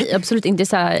typ, absolut inte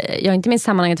så här, jag är inte med i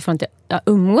sammanhanget för att jag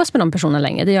umgås med de personerna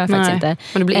längre. Det gör jag faktiskt inte.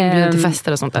 Men du blir inbjuden till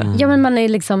fester och sånt där. Ja, men man är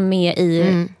liksom med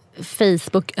i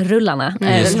Facebook-rullarna.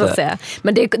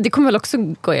 Men det kommer väl också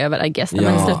gå över, I guess, när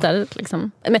man slutar.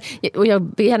 Liksom. Och jag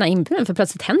blir gärna inbjuden för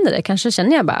plötsligt händer det. Kanske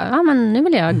känner jag bara, men nu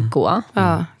vill jag gå.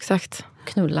 Ja, exakt.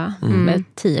 Knulla med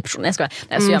 10 personer. Jag skojar.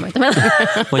 Nej, så gör man inte.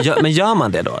 Men gör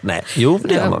man det då? Nej. Jo,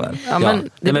 det gör man väl. Ja, men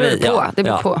det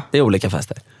beror på. Det är olika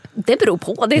fester. Det beror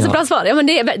på. Det är så bra svar. Ja, men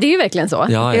det är ju verkligen så.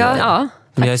 Ja.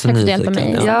 Men jag är så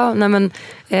nyfiken.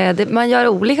 Man gör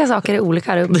olika saker i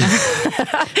olika rum.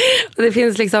 Det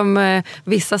finns liksom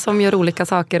vissa som gör olika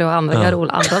saker och andra gör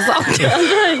andra saker.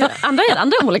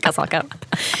 andra olika saker.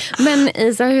 Men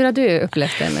Isa, hur har du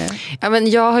upplevt det nu? Ja, men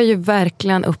jag har ju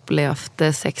verkligen upplevt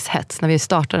sexhets när vi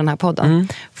startade den här podden.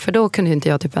 För då kunde inte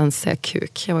jag typ ens säga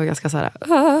kuk. Jag var ganska så här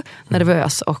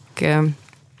nervös och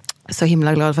så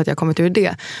himla glad för att jag kommit ur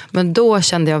det. Men då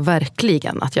kände jag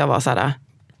verkligen att jag var så här.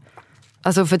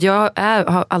 Alltså för att jag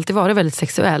har alltid varit väldigt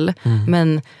sexuell,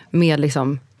 men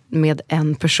med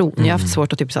en person. Jag har haft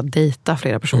svårt att typ så att dejta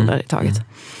flera personer i taget.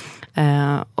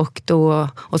 Och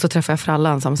så träffade jag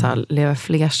Frallan som så här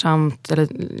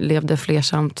levde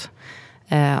flersamt.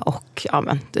 Och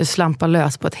det slampar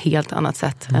lös på ett helt annat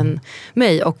sätt än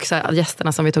mig och så här,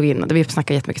 gästerna som vi tog in. Vi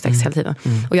snackade jättemycket sex hela tiden.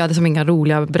 Och jag hade som inga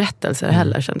roliga berättelser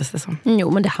heller, kändes det som.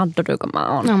 Jo, men det hade du,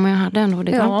 gumman. Ja, men jag hade ändå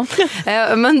det.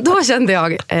 Men då kände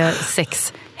jag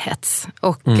sexhets.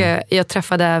 Och jag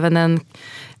träffade även en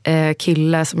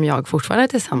kille som jag fortfarande är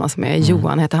tillsammans med.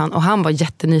 Johan heter han. Och han var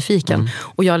jättenyfiken.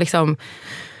 Och jag liksom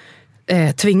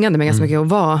tvingade mig ganska mycket att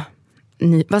vara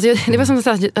det var som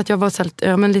att jag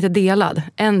var lite delad.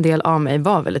 En del av mig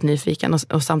var väldigt nyfiken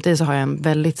och samtidigt så har jag en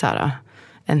väldigt så här,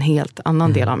 en helt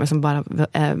annan del av mig som bara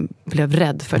blev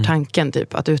rädd för tanken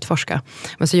typ att utforska.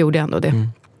 Men så gjorde jag ändå det.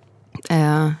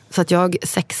 Så att jag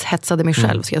sexhetsade mig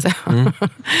själv, ska jag säga.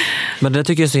 Men det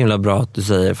tycker jag är så himla bra att du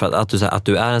säger, för att du säger att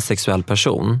du är en sexuell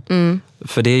person.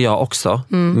 För det är jag också.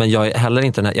 Men jag är heller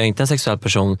inte jag är inte en sexuell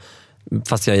person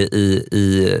fast jag är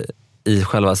i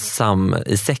själva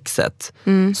i sexet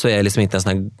så är jag liksom inte en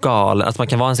sån här gal, att man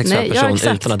kan vara en sexuell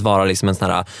person utan att vara liksom en sån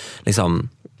här liksom,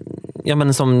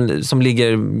 som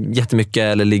ligger jättemycket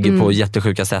eller ligger på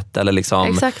jättesjuka sätt eller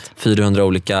liksom 400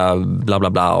 olika bla bla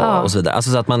bla och så vidare.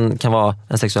 Alltså så att man kan vara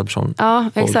en sexuell person. Ja,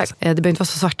 exakt. Det behöver inte vara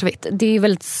så svartvitt. Det är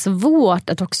väldigt svårt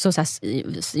att också så här,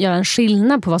 göra en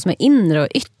skillnad på vad som är inre och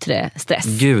yttre stress.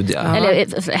 Gud, ja.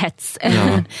 Eller hets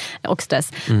och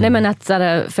stress. Nej, men att,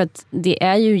 för att det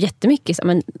är ju jättemycket,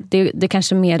 men det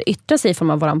kanske mer yttrar sig i form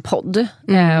av våran podd.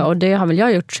 Och det har väl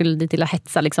jag gjort skyldig till att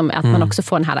hetsa, liksom, att man också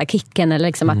får den här kicken eller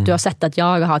liksom att du har sett att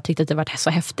jag har tyckt att det varit så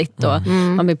häftigt och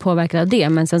man blir påverkad av det.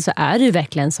 Men sen så är det ju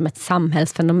verkligen som ett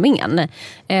samhällsfenomen.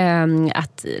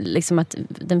 Att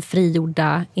den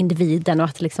frigjorda individen och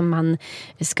att liksom man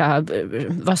ska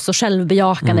vara så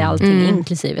självbejakande i allting,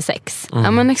 inklusive sex.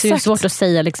 Ja, men exakt. Så det är svårt att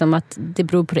säga liksom att det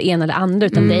beror på det ena eller andra,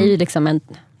 utan det är ju liksom en...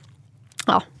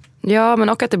 Ja, men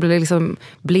och att det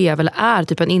blev eller är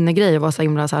typ en innegrej att vara så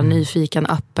himla så här nyfiken,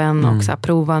 öppen och så här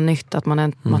prova nytt, att man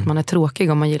är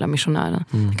tråkig om man gillar missionären.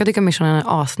 Jag kan tycka missionären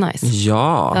är asnice.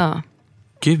 Ja.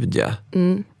 Gud, ja.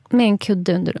 Med en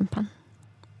kudde under rumpan.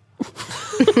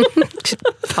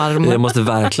 Jag måste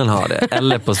verkligen ha det.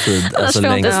 Eller på sid, alltså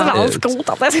längst ut.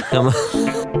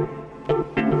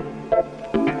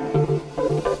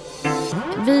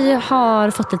 Vi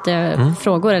har fått lite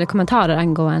frågor eller kommentarer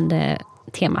angående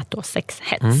temat då,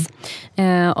 sexhets.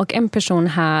 Och en person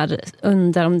här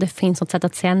undrar om det finns något sätt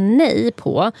att säga nej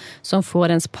på som får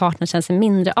ens partner känna sig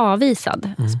mindre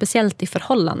avvisad. Speciellt i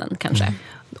förhållanden kanske.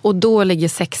 Och då ligger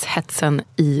sexhetsen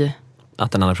i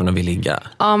att den andra personen vill ligga.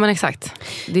 Ja, men exakt.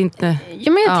 Det är inte...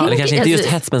 Ja, men jag tänker, eller kanske inte just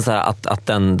hets, men så här att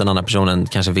den andra personen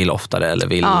kanske vill oftare eller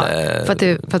vill...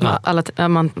 för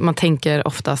att man tänker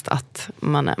oftast att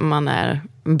man är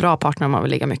en bra partner om man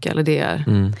vill ligga mycket. Eller det är,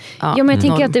 men jag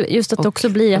tänker att just att det också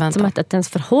blir som att ens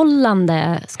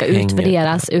förhållande ska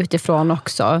utvärderas utifrån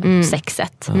också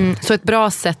sexet. Så ett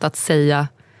bra sätt att säga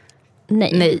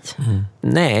nej.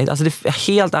 Nej, alltså det,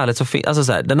 helt ärligt så, alltså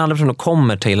så här, den andra personen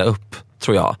kommer ta upp,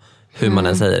 tror jag, hur man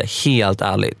än säger det, helt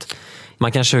ärligt.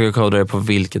 Man kan sugarcoda det på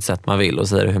vilket sätt man vill och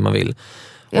säga det hur man vill.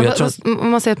 Och jag tror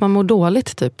om man säger att man mår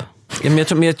dåligt typ. Ja, men jag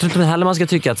tror inte heller man ska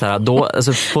tycka att så här, då,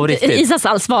 alltså på riktigt... Isas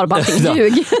allsvar, bara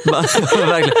ljug.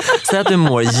 Verkligen. Säg att du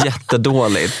mår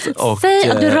jättedåligt. Och säg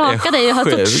att du rakar dig och har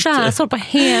ett stort skärsår på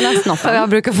hela snoppen. Jag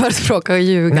brukar förespråka och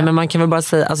ljuga. Nej, men man kan väl bara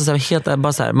säga, alltså, så här, helt,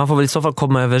 bara så här, man får väl i så fall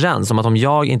komma överens om att om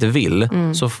jag inte vill,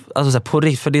 så, alltså, så här, på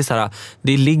riktigt, för det är så här,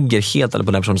 det ligger helt eller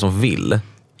på den personen som vill,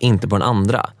 inte på den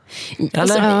andra.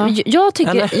 Alltså,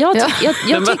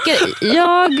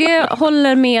 jag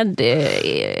håller med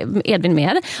Edvin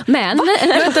mer. Men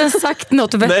jag har inte ens sagt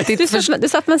något vettigt. Du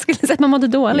sa att man skulle säga att man mådde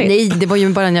dåligt. Nej, det var ju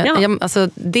bara alltså,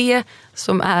 det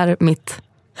som är mitt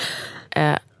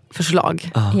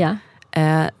förslag.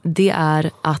 Det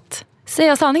är att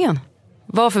säga sanningen.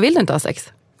 Varför vill du inte ha sex?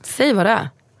 Säg vad det är.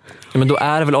 Ja, men då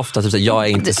är det väl ofta typ så jag är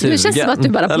inte sugen. Det känns som att du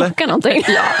bara plockar någonting.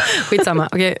 Ja, skitsamma.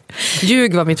 Okej.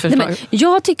 Ljug var mitt förslag. Nej,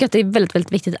 jag tycker att det är väldigt,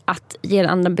 väldigt viktigt att ge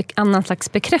en annan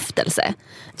slags bekräftelse.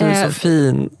 Du är så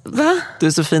fin. Va? Du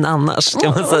är så fin annars,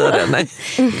 kan man säga det? Nej.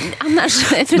 Annars,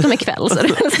 förutom ikväll. Så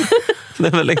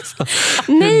Nej, men liksom.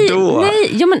 Nej,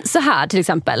 ja, men så här till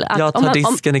exempel. Att jag tar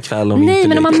disken ikväll om nej, inte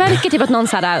men om man märker typ att någon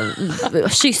så här,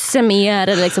 kysser mer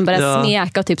eller liksom börjar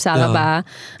smeka och typ så här, bara...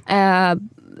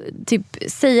 typ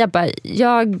säga bara,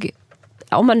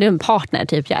 om man är en partner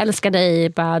typ, jag älskar dig,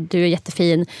 bara, du är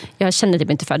jättefin, jag känner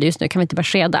typ inte för det just nu, kan vi inte bara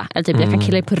skeda? Eller typ, jag kan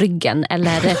killa dig på ryggen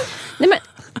eller, nej men,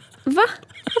 va?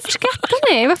 Varför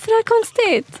skrattar ni? Varför är det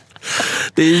konstigt?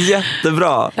 Det är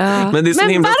jättebra. Men det är så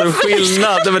himla stor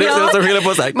skillnad. Men det är så stor skillnad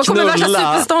på så här, man kommer värsta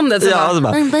superståndet.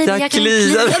 Jag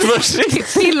kliar på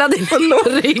killa dig på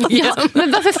ryggen.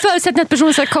 Men varför förutsätter ni att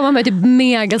personen ska komma med typ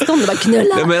megastånd och bara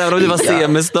knulla? Jag menar, om det var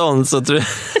semistånd så tror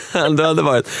jag det hade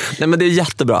varit. Nej, men det är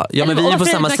jättebra. Ja, men vi är på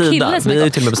samma sida. Vi är ju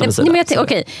till och med på samma sida.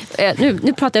 Nej, men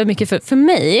nu pratar jag mycket för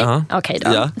mig. Okej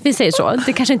då. Ja. Vi säger så.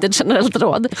 Det kanske inte är ett generellt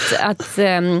råd. Att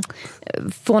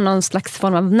få någon slags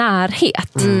form av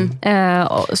närhet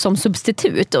som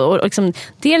substitut. Och liksom,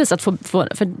 dels att få,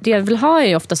 för det jag vill ha är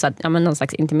ju ofta så att, någon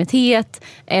slags intimitet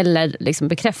eller liksom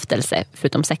bekräftelse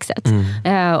förutom sexet.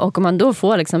 Och om man då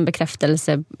får liksom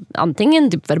bekräftelse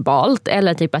antingen typ verbalt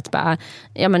eller typ att bara,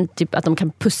 typ att de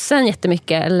kan pussa en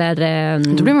jättemycket eller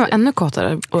då blir man ännu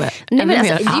kåtare och nej, men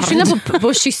alltså, det är skillnad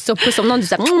på kyss och puss. Om någon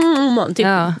säger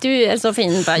typ, du är så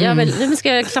fin, bara, nu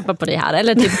ska jag klappa på dig här,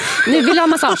 eller typ, nu vill jag ha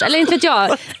massage, eller inte vet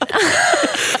jag.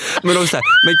 Men också,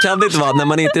 men kan det inte vara när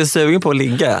man inte är sugen på att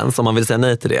ligga än, som man vill säga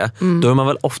nej till det, då är man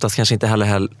väl oftast kanske inte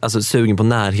heller alltså, sugen på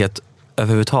närhet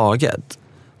överhuvudtaget.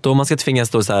 Då man ska tvingas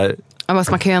stå så här. Man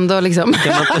kan ju ändå liksom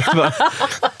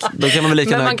då kan man väl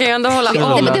lika. Men man kan ju ändå hålla på.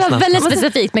 Det var väldigt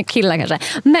specifikt med killar kanske.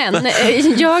 Men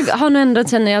jag har nog ändå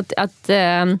känner att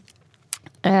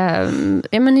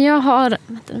jag har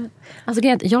alltså,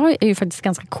 jag är ju faktiskt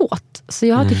ganska kåt. Så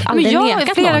jag har typ aldrig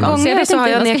nekat flera någon. gånger så har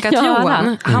jag nekat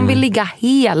Johan. Han vill ligga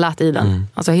hela tiden.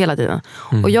 Alltså hela tiden.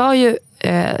 Och jag har ju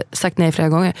sagt nej flera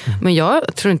gånger. Men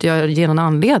jag tror inte jag ger någon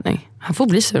anledning. Han får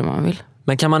bli sur om han vill.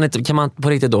 Men kan man på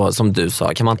riktigt då, som du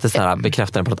sa, kan man inte så här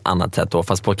bekräfta det på något annat sätt då,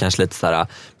 fast på kanske lite så här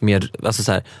mer, alltså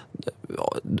så här,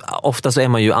 ofta så är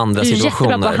man ju i andra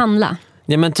situationer. Jättebra på att handla.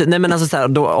 Ja, men alltså så här,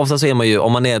 då, ofta så är man ju,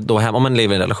 om man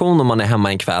lever i en relation och man är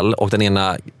hemma en kväll och den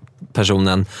ena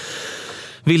personen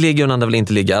vill ligga och den andra vill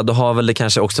inte ligga, då har väl det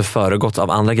kanske också föregått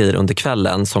av andra grejer under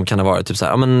kvällen som kan ha varit typ så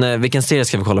här, men vilken serie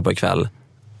ska vi kolla på ikväll?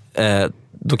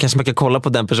 Då kanske man kan kolla på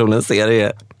den personens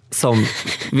serie som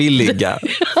vill ligga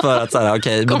för att säga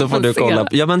okej, men då får du kolla.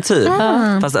 Ja, men typ.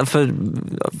 Fast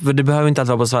för det behöver inte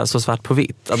alltid vara så svart på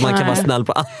vitt. Att man kan vara snäll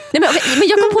på. Nej, men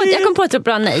jag kom på ett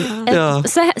bra nej.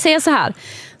 Säga så här.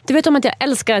 Du vet om att jag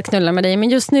älskar att knulla med dig, men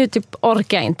just nu typ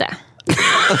orkar jag inte.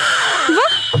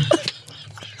 Va?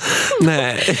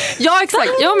 Nej. Ja, exakt.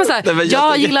 Ja, men så här, nej,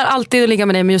 jag gillar alltid att ligga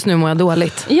med dig, men just nu mår jag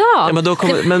dåligt. Ja, men då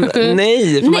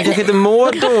nej, för man kanske inte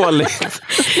mår dåligt.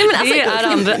 Nej, men alltså, det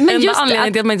är enda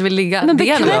anledningen till att man inte vill ligga. Men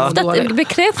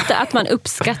bekräfta att man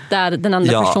uppskattar den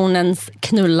andra personens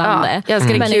knullande. Jag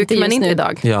älskar din kuk, men inte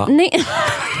idag. Ja. Nej.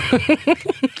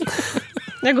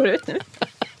 Jag går ut nu.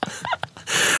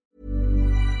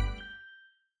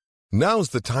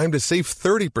 Now's the time to save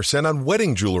 30% on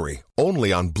wedding jewelry,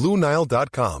 only on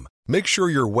BlueNile.com. Make sure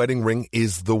your wedding ring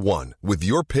is the one with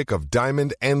your pick of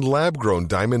diamond and lab-grown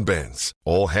diamond bands,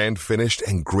 all hand-finished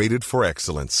and graded for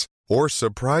excellence. Or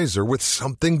surprise her with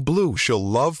something blue she'll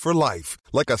love for life,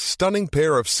 like a stunning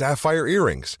pair of sapphire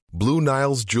earrings. Blue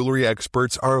Nile's jewelry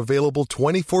experts are available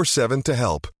 24/7 to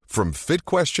help, from fit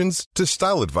questions to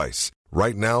style advice.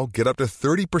 Right now, get up to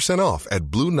 30% off at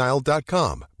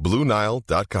BlueNile.com.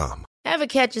 BlueNile.com. Ever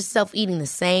catch yourself eating the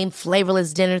same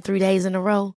flavorless dinner 3 days in a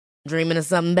row? Dreaming of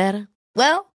something better?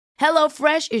 Well,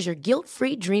 HelloFresh is your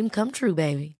guilt-free dream come true,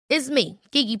 baby. It's me,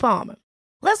 Keke Palmer.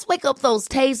 Let's wake up those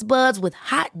taste buds with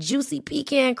hot, juicy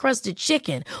pecan-crusted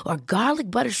chicken or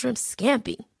garlic butter shrimp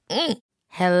scampi.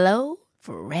 Hello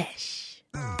Fresh.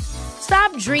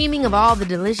 Stop dreaming of all the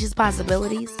delicious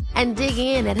possibilities and dig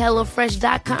in at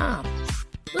HelloFresh.com.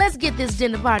 Let's get this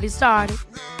dinner party started.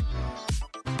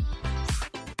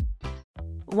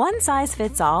 One size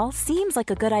fits all seems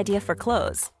like a good idea for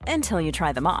clothes until you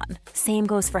try them on. Same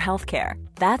goes for healthcare.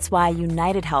 That's why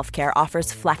United Healthcare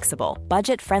offers flexible,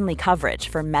 budget-friendly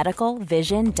coverage for medical,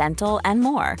 vision, dental, and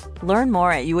more. Learn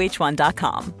more at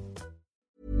uh1.com.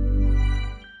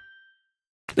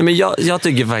 Nej, men jag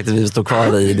tycker faktiskt att vi står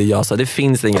kvar i det jag sa. Det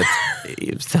finns inget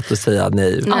sätt att säga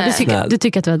nej. Ja, du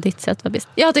tycker att det var ditt sätt var bäst.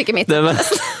 Jag tycker mitt.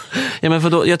 Ja, men för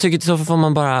då, jag tycker så får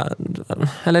man bara,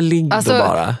 eller ligga alltså, då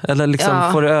bara. Eller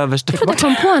liksom få det överst. Jag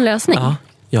kom på en lösning.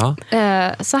 Ja.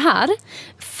 Så här,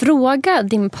 fråga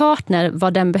din partner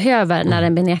vad den behöver när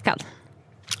den blir nekad.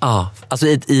 Alltså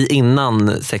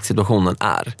innan sexsituationen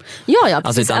är. Ja,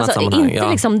 alltså i ett annat alltså, sammanhang. Inte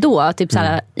liksom då, typ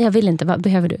såhär, jag vill inte, vad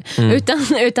behöver du?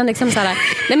 Utan liksom såhär,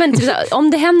 nej men typ såhär,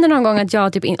 om det händer någon gång att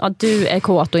jag typ att du är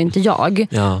kåt och inte jag,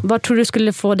 vad tror du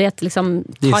skulle få det att liksom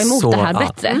ta emot det här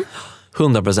bättre?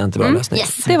 100% bra lösning.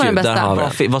 Yes, det var den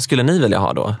bästa. Vad skulle ni vilja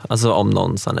ha då? Alltså om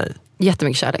någon sa nej?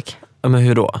 Jättemycket kärlek. Ja, men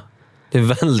hur då? Det är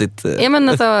väldigt... Ja, men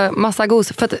alltså, massa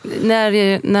gos. För att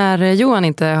när Johan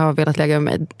inte har velat ligga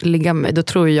med mig, då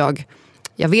tror jag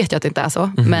vet ju att det inte är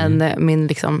så, men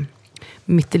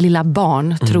mitt lilla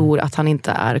barn tror att han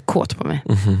inte är kåt på mig.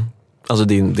 Alltså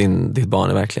ditt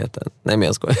barn i verkligheten. Nej, men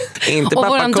jag skojar. Inte och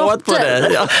pappa kåt på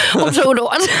dig. Ja. Och tror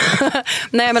då.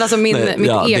 Nej, men alltså mitt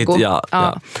ego.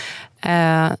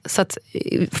 Så att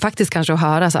faktiskt kanske att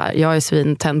höra så här, jag är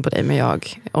svintänd på dig men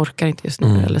jag orkar inte just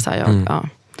nu. Eller så här,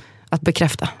 att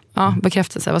bekräfta.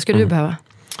 Bekräftelse. Vad skulle du behöva?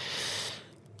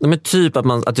 Men typ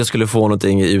att jag skulle få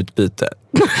någonting i utbyte.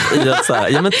 Men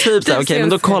typ så här, okej, men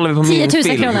då kollar vi på min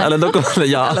film. Eller då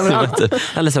kollar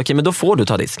eller så, okej, men då får du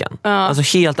ta disken.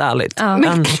 Alltså helt ärligt.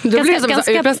 Men då blir det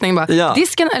som utpressning bara.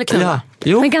 Disken eller knulla?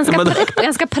 Men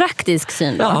ganska praktisk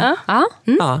syn då.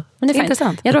 Men det är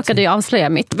intressant. Jag råkade ju avslöja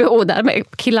mitt behov där med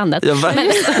killandet.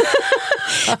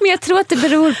 Men jag tror att det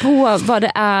beror på vad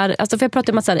det är. Alltså för jag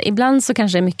pratar om att så här, ibland så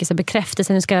kanske det är mycket så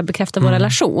bekräftelse. Nu ska jag bekräfta vår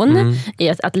relation i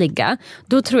att ligga.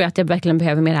 Då tror jag att jag verkligen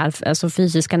behöver mer här, alltså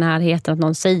fysiska närheten. Att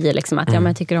någon säger liksom att men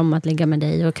jag tycker om att ligga med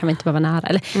dig och kan vi inte bara vara nära.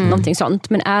 Eller någonting sånt.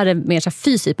 Men är det mer så här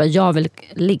fysiskt att jag vill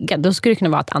ligga. Då skulle det kunna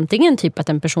vara att antingen typ att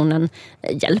den personen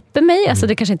hjälper mig. Alltså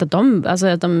det kanske inte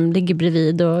att de ligger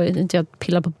bredvid och inte jag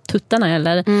pillar på tuttarna.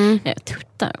 Eller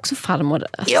tuttar, också farmor.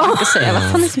 Alltså, jag ska säga, vad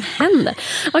fan är det som händer?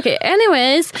 Okej,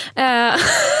 anyways.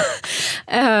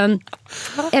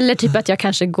 Eller typ att jag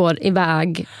kanske går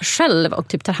iväg själv och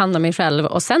typ tar hand om mig själv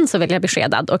och sen så vill jag bli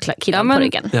skedad och killen på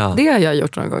ryggen. Det har jag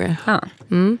gjort några gånger.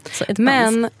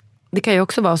 Men det kan ju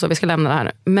också vara så, vi ska lämna det här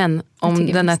nu. Men om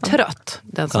den är trött,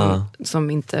 den som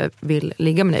inte vill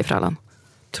ligga med dig för allan,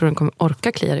 tror du den kommer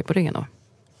orka klia dig på ryggen då?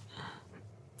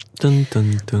 Dun,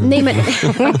 dun, dun. Nej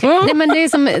men det är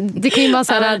som, det kan ju vara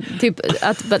så här typ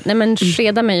att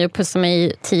skeda mig och pussa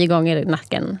mig 10 gånger i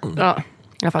nacken. Ja,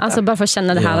 jag fattar. Alltså bara för att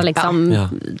känna det här liksom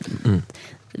någonting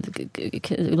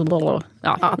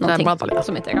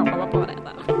som inte jag kan komma på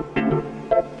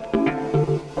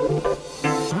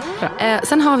det.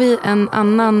 Sen har vi en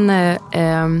annan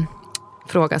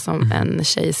fråga som en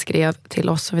tjej skrev till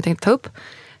oss som vi tänkte ta upp.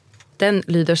 Den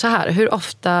lyder så här: hur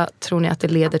ofta tror ni att det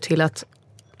leder till att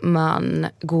man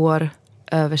går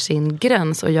över sin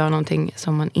gräns och gör någonting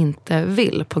som man inte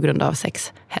vill på grund av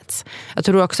sexhets? Jag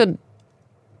tror också,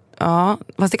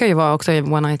 fast det kan ju vara också i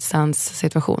one night stands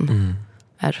situation.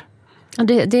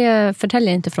 Det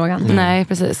förtäljer inte frågan. Nej,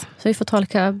 precis. Så vi får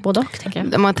tolka både och, tänker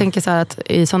jag. Man tänker så här att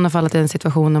i sådana fall att det är en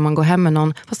situation när man går hem med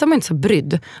någon, fast då är man inte så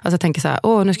brydd. Alltså jag tänker så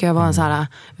här, nu ska jag vara en så här,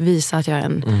 visa att jag är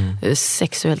en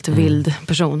sexuellt vild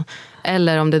person.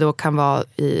 Eller om det då kan vara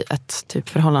i ett typ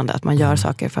förhållande att man gör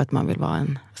saker för att man vill vara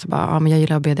en, så bara, men jag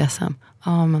gillar BDSM.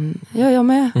 Men jag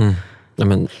med. Nej,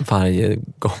 men varje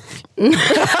gång.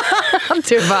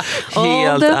 Du bara,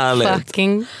 helt ärligt.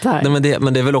 Fucking time. Nej,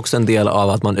 men det är väl också en del av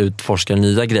att man utforskar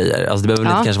nya grejer. Alltså det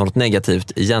behöver inte kanske vara något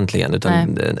negativt egentligen,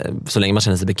 utan så länge man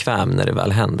känner sig bekväm när det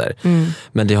väl händer.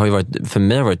 Men det har ju varit, för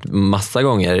mig har varit massa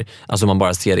gånger, alltså man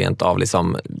bara ser rent av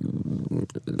liksom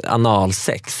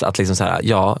analsex, att liksom så här,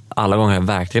 ja, alla gånger har jag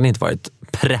verkligen inte varit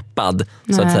preppad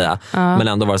så att säga, men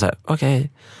ändå var det så här,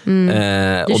 okej.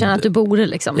 Du känner att du borde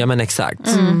liksom. Ja, men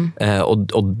exakt. Och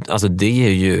alltså det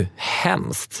är ju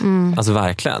hemskt. Alltså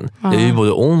verkligen. Det är ju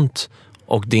både ont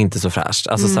och det är inte så fräscht.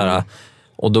 Alltså så här,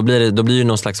 och då blir det ju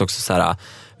någon slags också så här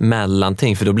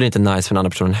mellanting, för då blir det inte nice för den andra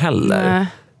personen heller.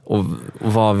 Och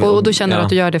då känner du att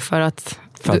du gör det för att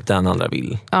den andra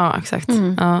vill. Ja, exakt.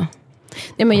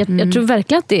 Ja, men jag tror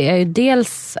verkligen att det är ju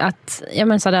dels att,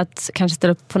 att kanske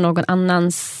ställa upp på någon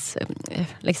annans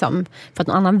liksom, för att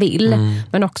någon annan vill,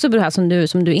 men också det här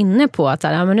som du är inne på, att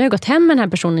men nu har jag gått hem med den här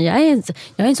personen, jag är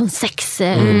en sån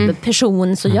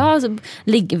sexperson, så jag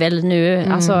ligger väl nu,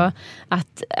 alltså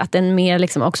att den mer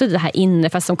liksom, också det här inre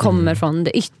fast som kommer från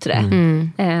det yttre,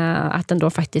 att den då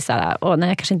faktiskt såhär, nej,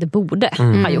 jag kanske inte borde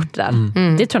ha gjort det där.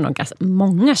 Det tror jag nog ganska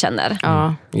många känner.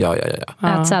 Ja.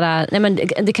 Att såhär, nej, men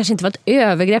det kanske inte var ett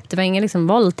övergrepp, det var ingen liksom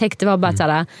våldtäkt, det var bara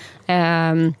såhär,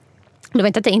 det var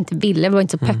inte att jag inte ville, jag var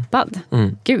inte så peppad.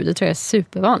 Gud, det tror jag är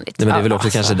supervanligt. Nej, men det är väl också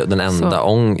kanske den enda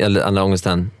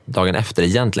ångesten dagen efter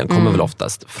egentligen kommer väl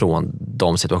oftast från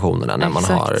de situationerna när man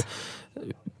har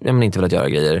inte velat göra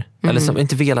grejer. Eller som,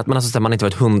 inte velat, men alltså, man inte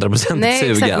varit 100% sugen.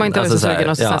 Nej, exakt, man inte varit alltså, så sugen.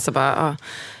 Och så bara,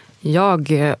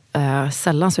 jag är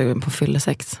sällan sugen på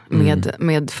fyllesex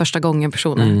med första gången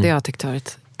personer. Det har jag tyckt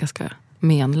varit ganska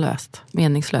meningslöst,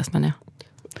 men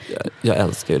jag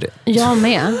älskar ju det. Jag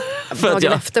med.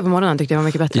 Dagen efter på morgonen tyckte jag var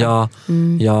mycket bättre.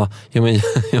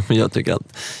 Men jag tycker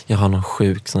att jag har någon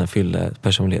sjuk sån här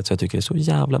fyllepersonlighet, så jag tycker det är så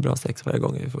jävla bra sex varje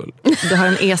gång jag är full. Du har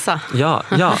en ESA. Ja.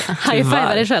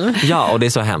 High-five dig själv. Ja, och det är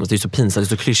så hemskt, det är så pinsamt,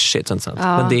 det är så klyschigt. Sånt.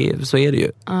 Men så är det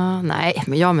ju. Nej,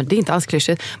 men det är inte alls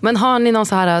klyschigt. Men har ni någon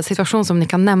så här situation som ni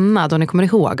kan nämna då ni kommer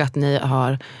ihåg att ni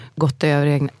har gått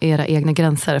över era egna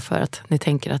gränser för att ni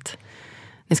tänker att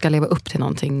ni ska leva upp till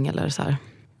någonting eller så här?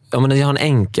 Ja, men jag har en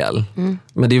enkel.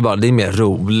 Men det är mer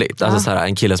roligt. Alltså så här,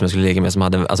 en kille som jag skulle ligga med som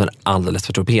hade en alldeles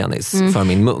för stor penis för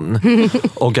min mun.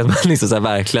 Och att man liksom så här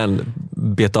verkligen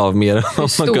bet av mer om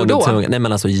man kunde tunga. Nej,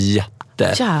 men alltså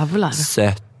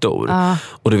jättesöttor.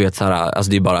 Och du vet så här,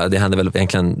 alltså det hände väl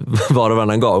egentligen var och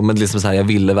varannan gång, men liksom så här, jag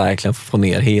ville verkligen få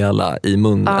ner hela i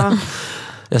munnen.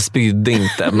 Jag spydde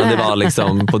inte, men det var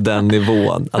liksom på den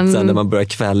nivån att sen när man börjar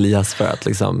kväljas för att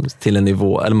liksom till en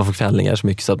nivå, eller man får kvällningar så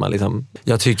mycket så att man liksom,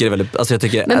 jag tycker det är väldigt, alltså jag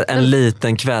tycker en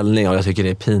liten kvällning, och jag tycker det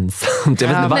är pinsamt. Jag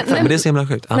vet inte varför, men det är så himla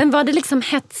sjukt. Men var det liksom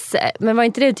hets, men var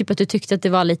inte det typ att du tyckte att det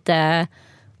var lite,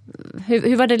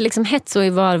 hur var det liksom hets, och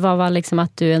vad var liksom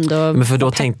att du ändå, men för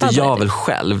då tänkte jag väl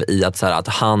själv i att så här, att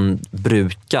han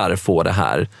brukar få det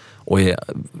här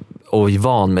och är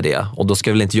van med det, och då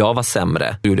ska väl inte jag vara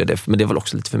sämre. Jag gjorde det, men det var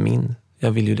också lite för min.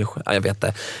 Jag vill ju det själv. Jag vet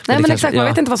det. Men exakt, man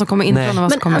vet inte vad som kommer inifrån och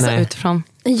vad som kommer utifrån.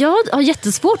 Jag har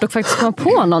jättesvårt att faktiskt komma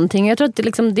på någonting. Jag tror att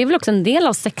det är väl också en del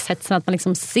av sexhetsen att man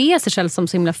liksom ser sig själv som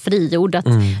så himla frigjord. Att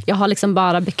jag har liksom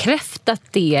bara bekräftat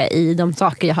det i de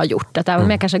saker jag har gjort. Att även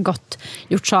om jag kanske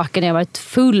gjort saker när jag varit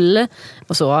full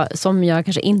och så, som jag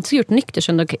kanske inte gjort nykter,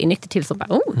 så ändå i nykter till så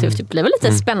bara, det blev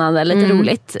lite spännande, lite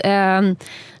roligt.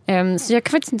 Så jag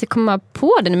kan faktiskt inte komma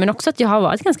på det nu, men också att jag har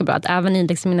varit ganska bra att även i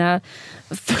liksom mina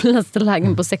fullaste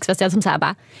lägen på sexfester som så här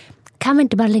bara, kan vi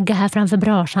inte bara ligga här framför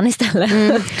brasan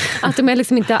istället? Att de är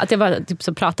liksom inte, att jag bara typ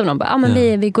så pratar med någon bara,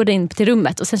 men vi går in till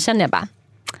rummet, och sen känner jag bara,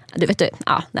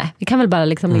 nej, vi kan väl bara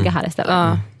liksom ligga här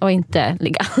istället och inte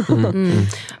ligga.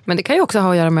 Men det kan ju också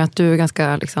ha att göra med att du är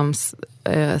ganska liksom,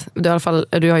 du, i alla fall,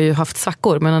 du har ju haft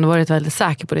svackor, men du har varit väldigt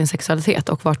säker på din sexualitet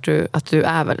och att du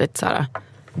är väldigt så här,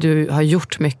 du har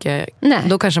gjort mycket.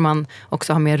 Då kanske man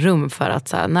också har mer rum för att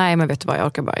säga, nej, men vet du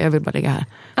vad, jag vill bara ligga här.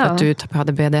 För att du typ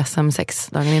hade BDSM-sex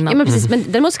dagen innan. Ja, men precis, men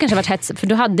det måste kanske varit hets, för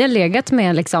du hade legat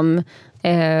med liksom,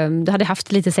 du hade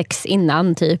haft lite sex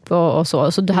innan typ och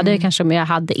så du hade kanske, om jag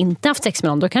hade inte haft sex med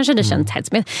någon, då kanske det känns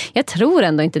hets, men jag tror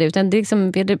ändå inte det, utan det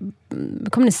liksom, vi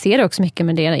kommunicerar också mycket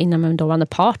med det innan med en dåvarande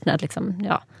partner liksom,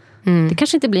 det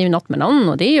kanske inte blir något med någon,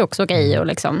 och det är ju också okej och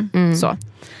liksom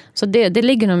så det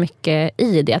ligger nog mycket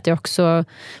i det, att jag också, men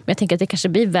jag tänker att det kanske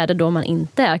blir värre då man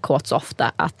inte är kåt så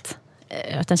ofta, att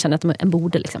den känner att en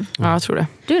borde liksom. Ja, jag tror det.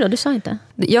 Du då, du sa inte?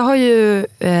 Jag har ju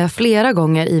flera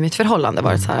gånger i mitt förhållande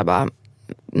varit så här bara,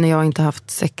 när jag inte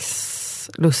haft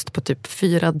sexlust på typ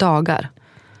 4 dagar,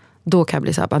 då kan jag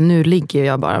bli så här bara, nu ligger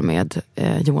jag bara med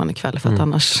Johan ikväll, för att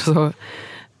annars så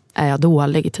är jag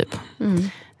dålig typ.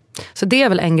 Så det är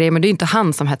väl en grej, men det är inte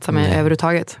han som hetsar mig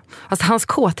överhuvudtaget. Alltså hans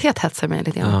kåthet hetsar mig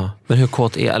lite grann. Men hur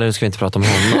kåt är, eller ska vi inte prata om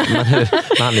honom, men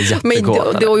han är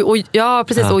jättekåt. Ja,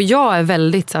 precis. Och jag är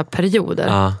väldigt så här,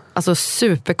 perioder. Alltså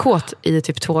superkåt i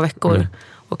typ 2 veckor.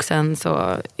 Och sen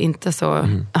så, inte så,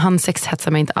 han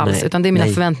sexhetsar mig inte alls, utan det är mina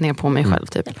förväntningar på mig själv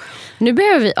typ. Nu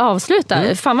behöver vi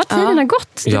avsluta. Fan vad tiden har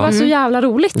gått. Det var så jävla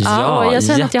roligt. Ja, jag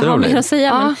känner att jag har mer att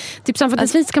säga. Men typ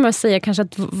sammanfattningsvis kan man säga kanske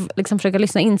att liksom försöka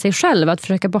lyssna in sig själv. Att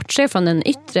försöka bortse från den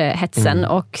yttre hetsen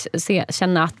och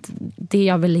känna att det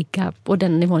jag vill ligga på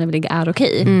den nivån jag vill ligga är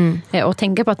okej. Och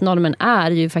tänka på att normen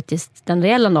är ju faktiskt, den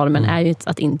reella normen är ju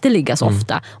att inte ligga så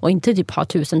ofta. Och inte typ ha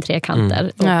 1000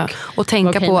 trekanter. Och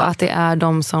tänka på att det är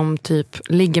de som typ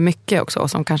ligger mycket också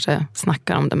och som kanske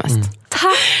snackar om det mest.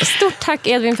 Tack, stort tack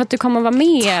Edvin för att du kom och var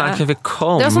med. Tack för att vi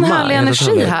kom. Det var sån härlig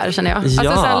energi här känner jag. Alltså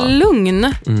så här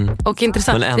lugn och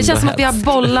intressant. Det känns som att vi har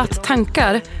bollat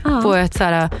tankar på ett så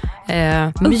här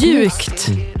mjukt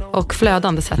och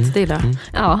flödande sätt. Det gillar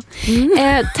jag.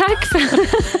 Tack för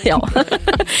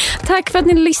tack för att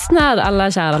ni lyssnar,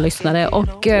 alla kära lyssnare,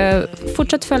 och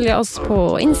fortsätt följa oss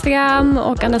på Instagram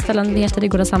och andra ställen. Vi heter Det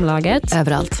Goda Samlaget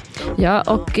överallt. Ja,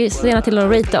 och se gärna till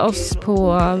att ratea oss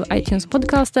på iTunes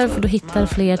podcaster, för då hittar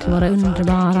fler till våra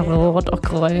underbara råd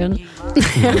och rön.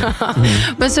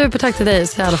 Men supertack till dig,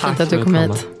 så jävla fint att du kom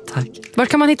hit. Tack. Var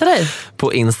kan man hitta dig?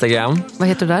 På Instagram. Vad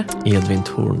heter du där? Edvin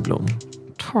Tornblom.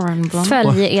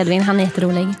 Följ Edvin, han är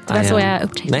jätterolig. Det var så jag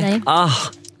upptäckte dig.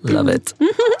 Love it.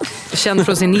 Känd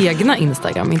från sin egna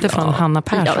Instagram, inte från Hanna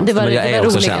Persson. Men jag är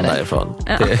också känd därifrån.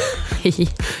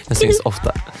 Jag syns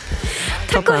ofta.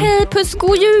 Tack och hej, puss,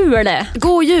 god jul.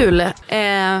 God jul.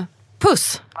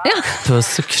 Puss.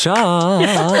 Puss och kram.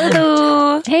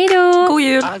 Hej då. God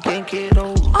jul.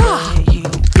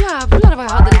 Jävlar vad jag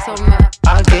hade det som...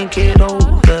 I can't get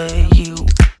over you.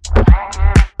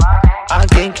 I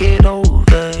can't get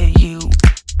over you.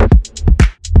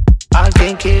 I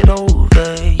can't get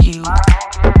over you.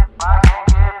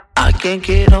 I can't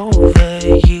get over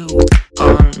you.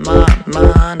 On my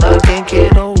mind, I can't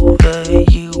get over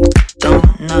you.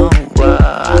 Don't know why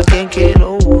I can't get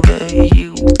over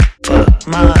you. Fuck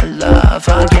my life,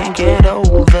 I can't get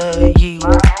over you.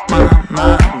 My.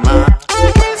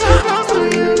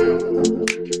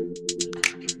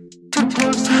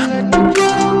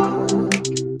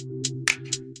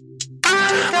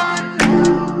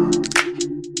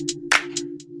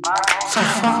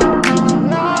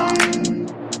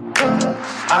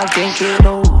 I can't get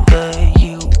over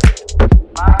you.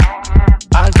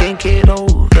 I can't get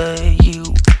over you.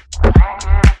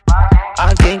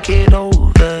 I can't get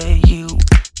over you.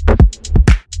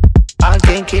 I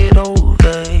can't get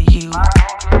over you.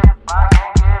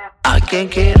 I can't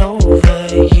get over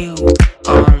you.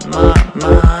 On my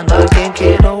mind, I can't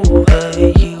get over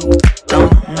you.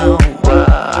 Don't know why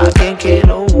I can't get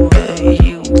over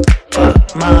you.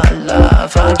 Fuck my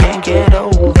life, I can't get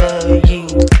over you.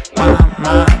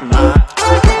 My.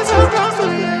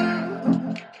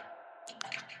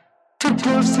 Too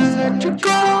close to let you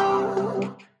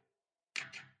go.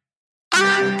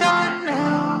 I'm done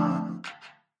now.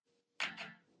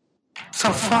 So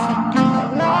far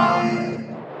away.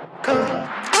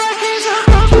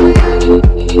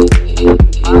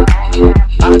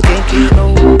 I can't get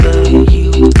over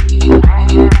you.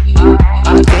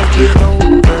 I can't get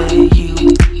over you.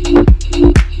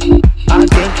 I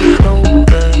can't get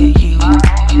over you.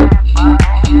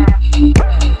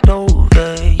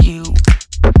 Over you.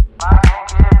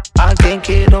 I can't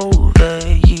get over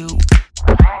you.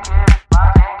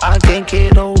 I can't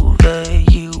get over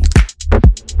you.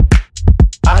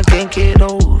 I can't get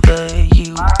over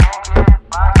you.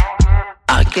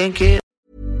 I can't get.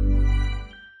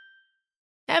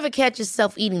 Ever catch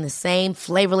yourself eating the same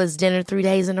flavorless dinner 3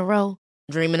 days in a row?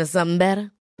 Dreaming of something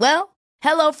better? Well,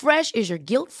 HelloFresh is your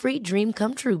guilt-free dream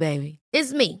come true, baby.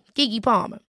 It's me, Keke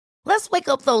Palmer. Let's wake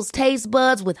up those taste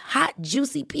buds with hot,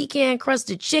 juicy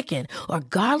pecan-crusted chicken or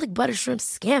garlic butter shrimp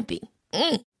scampi.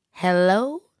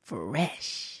 Hello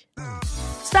Fresh.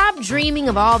 Stop dreaming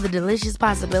of all the delicious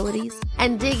possibilities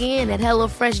and dig in at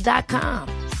HelloFresh.com.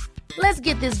 Let's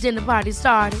get this dinner party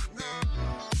started.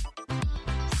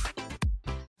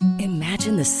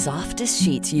 Imagine the softest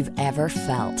sheets you've ever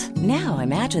felt. Now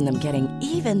imagine them getting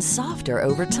even softer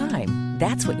over time.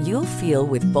 That's what you'll feel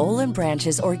with Boll &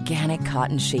 Branch's organic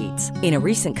cotton sheets. In a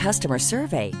recent customer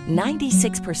survey,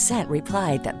 96%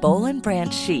 replied that Boll &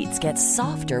 Branch sheets get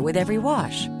softer with every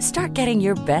wash. Start getting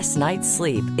your best night's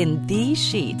sleep in these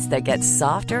sheets that get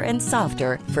softer and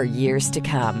softer for years to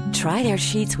come. Try their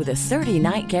sheets with a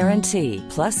 30-night guarantee.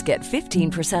 Plus, get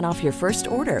 15% off your first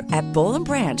order at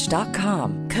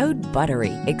bollandbranch.com. Code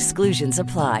BUTTERY. Exclusions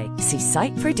apply. See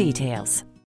site for details.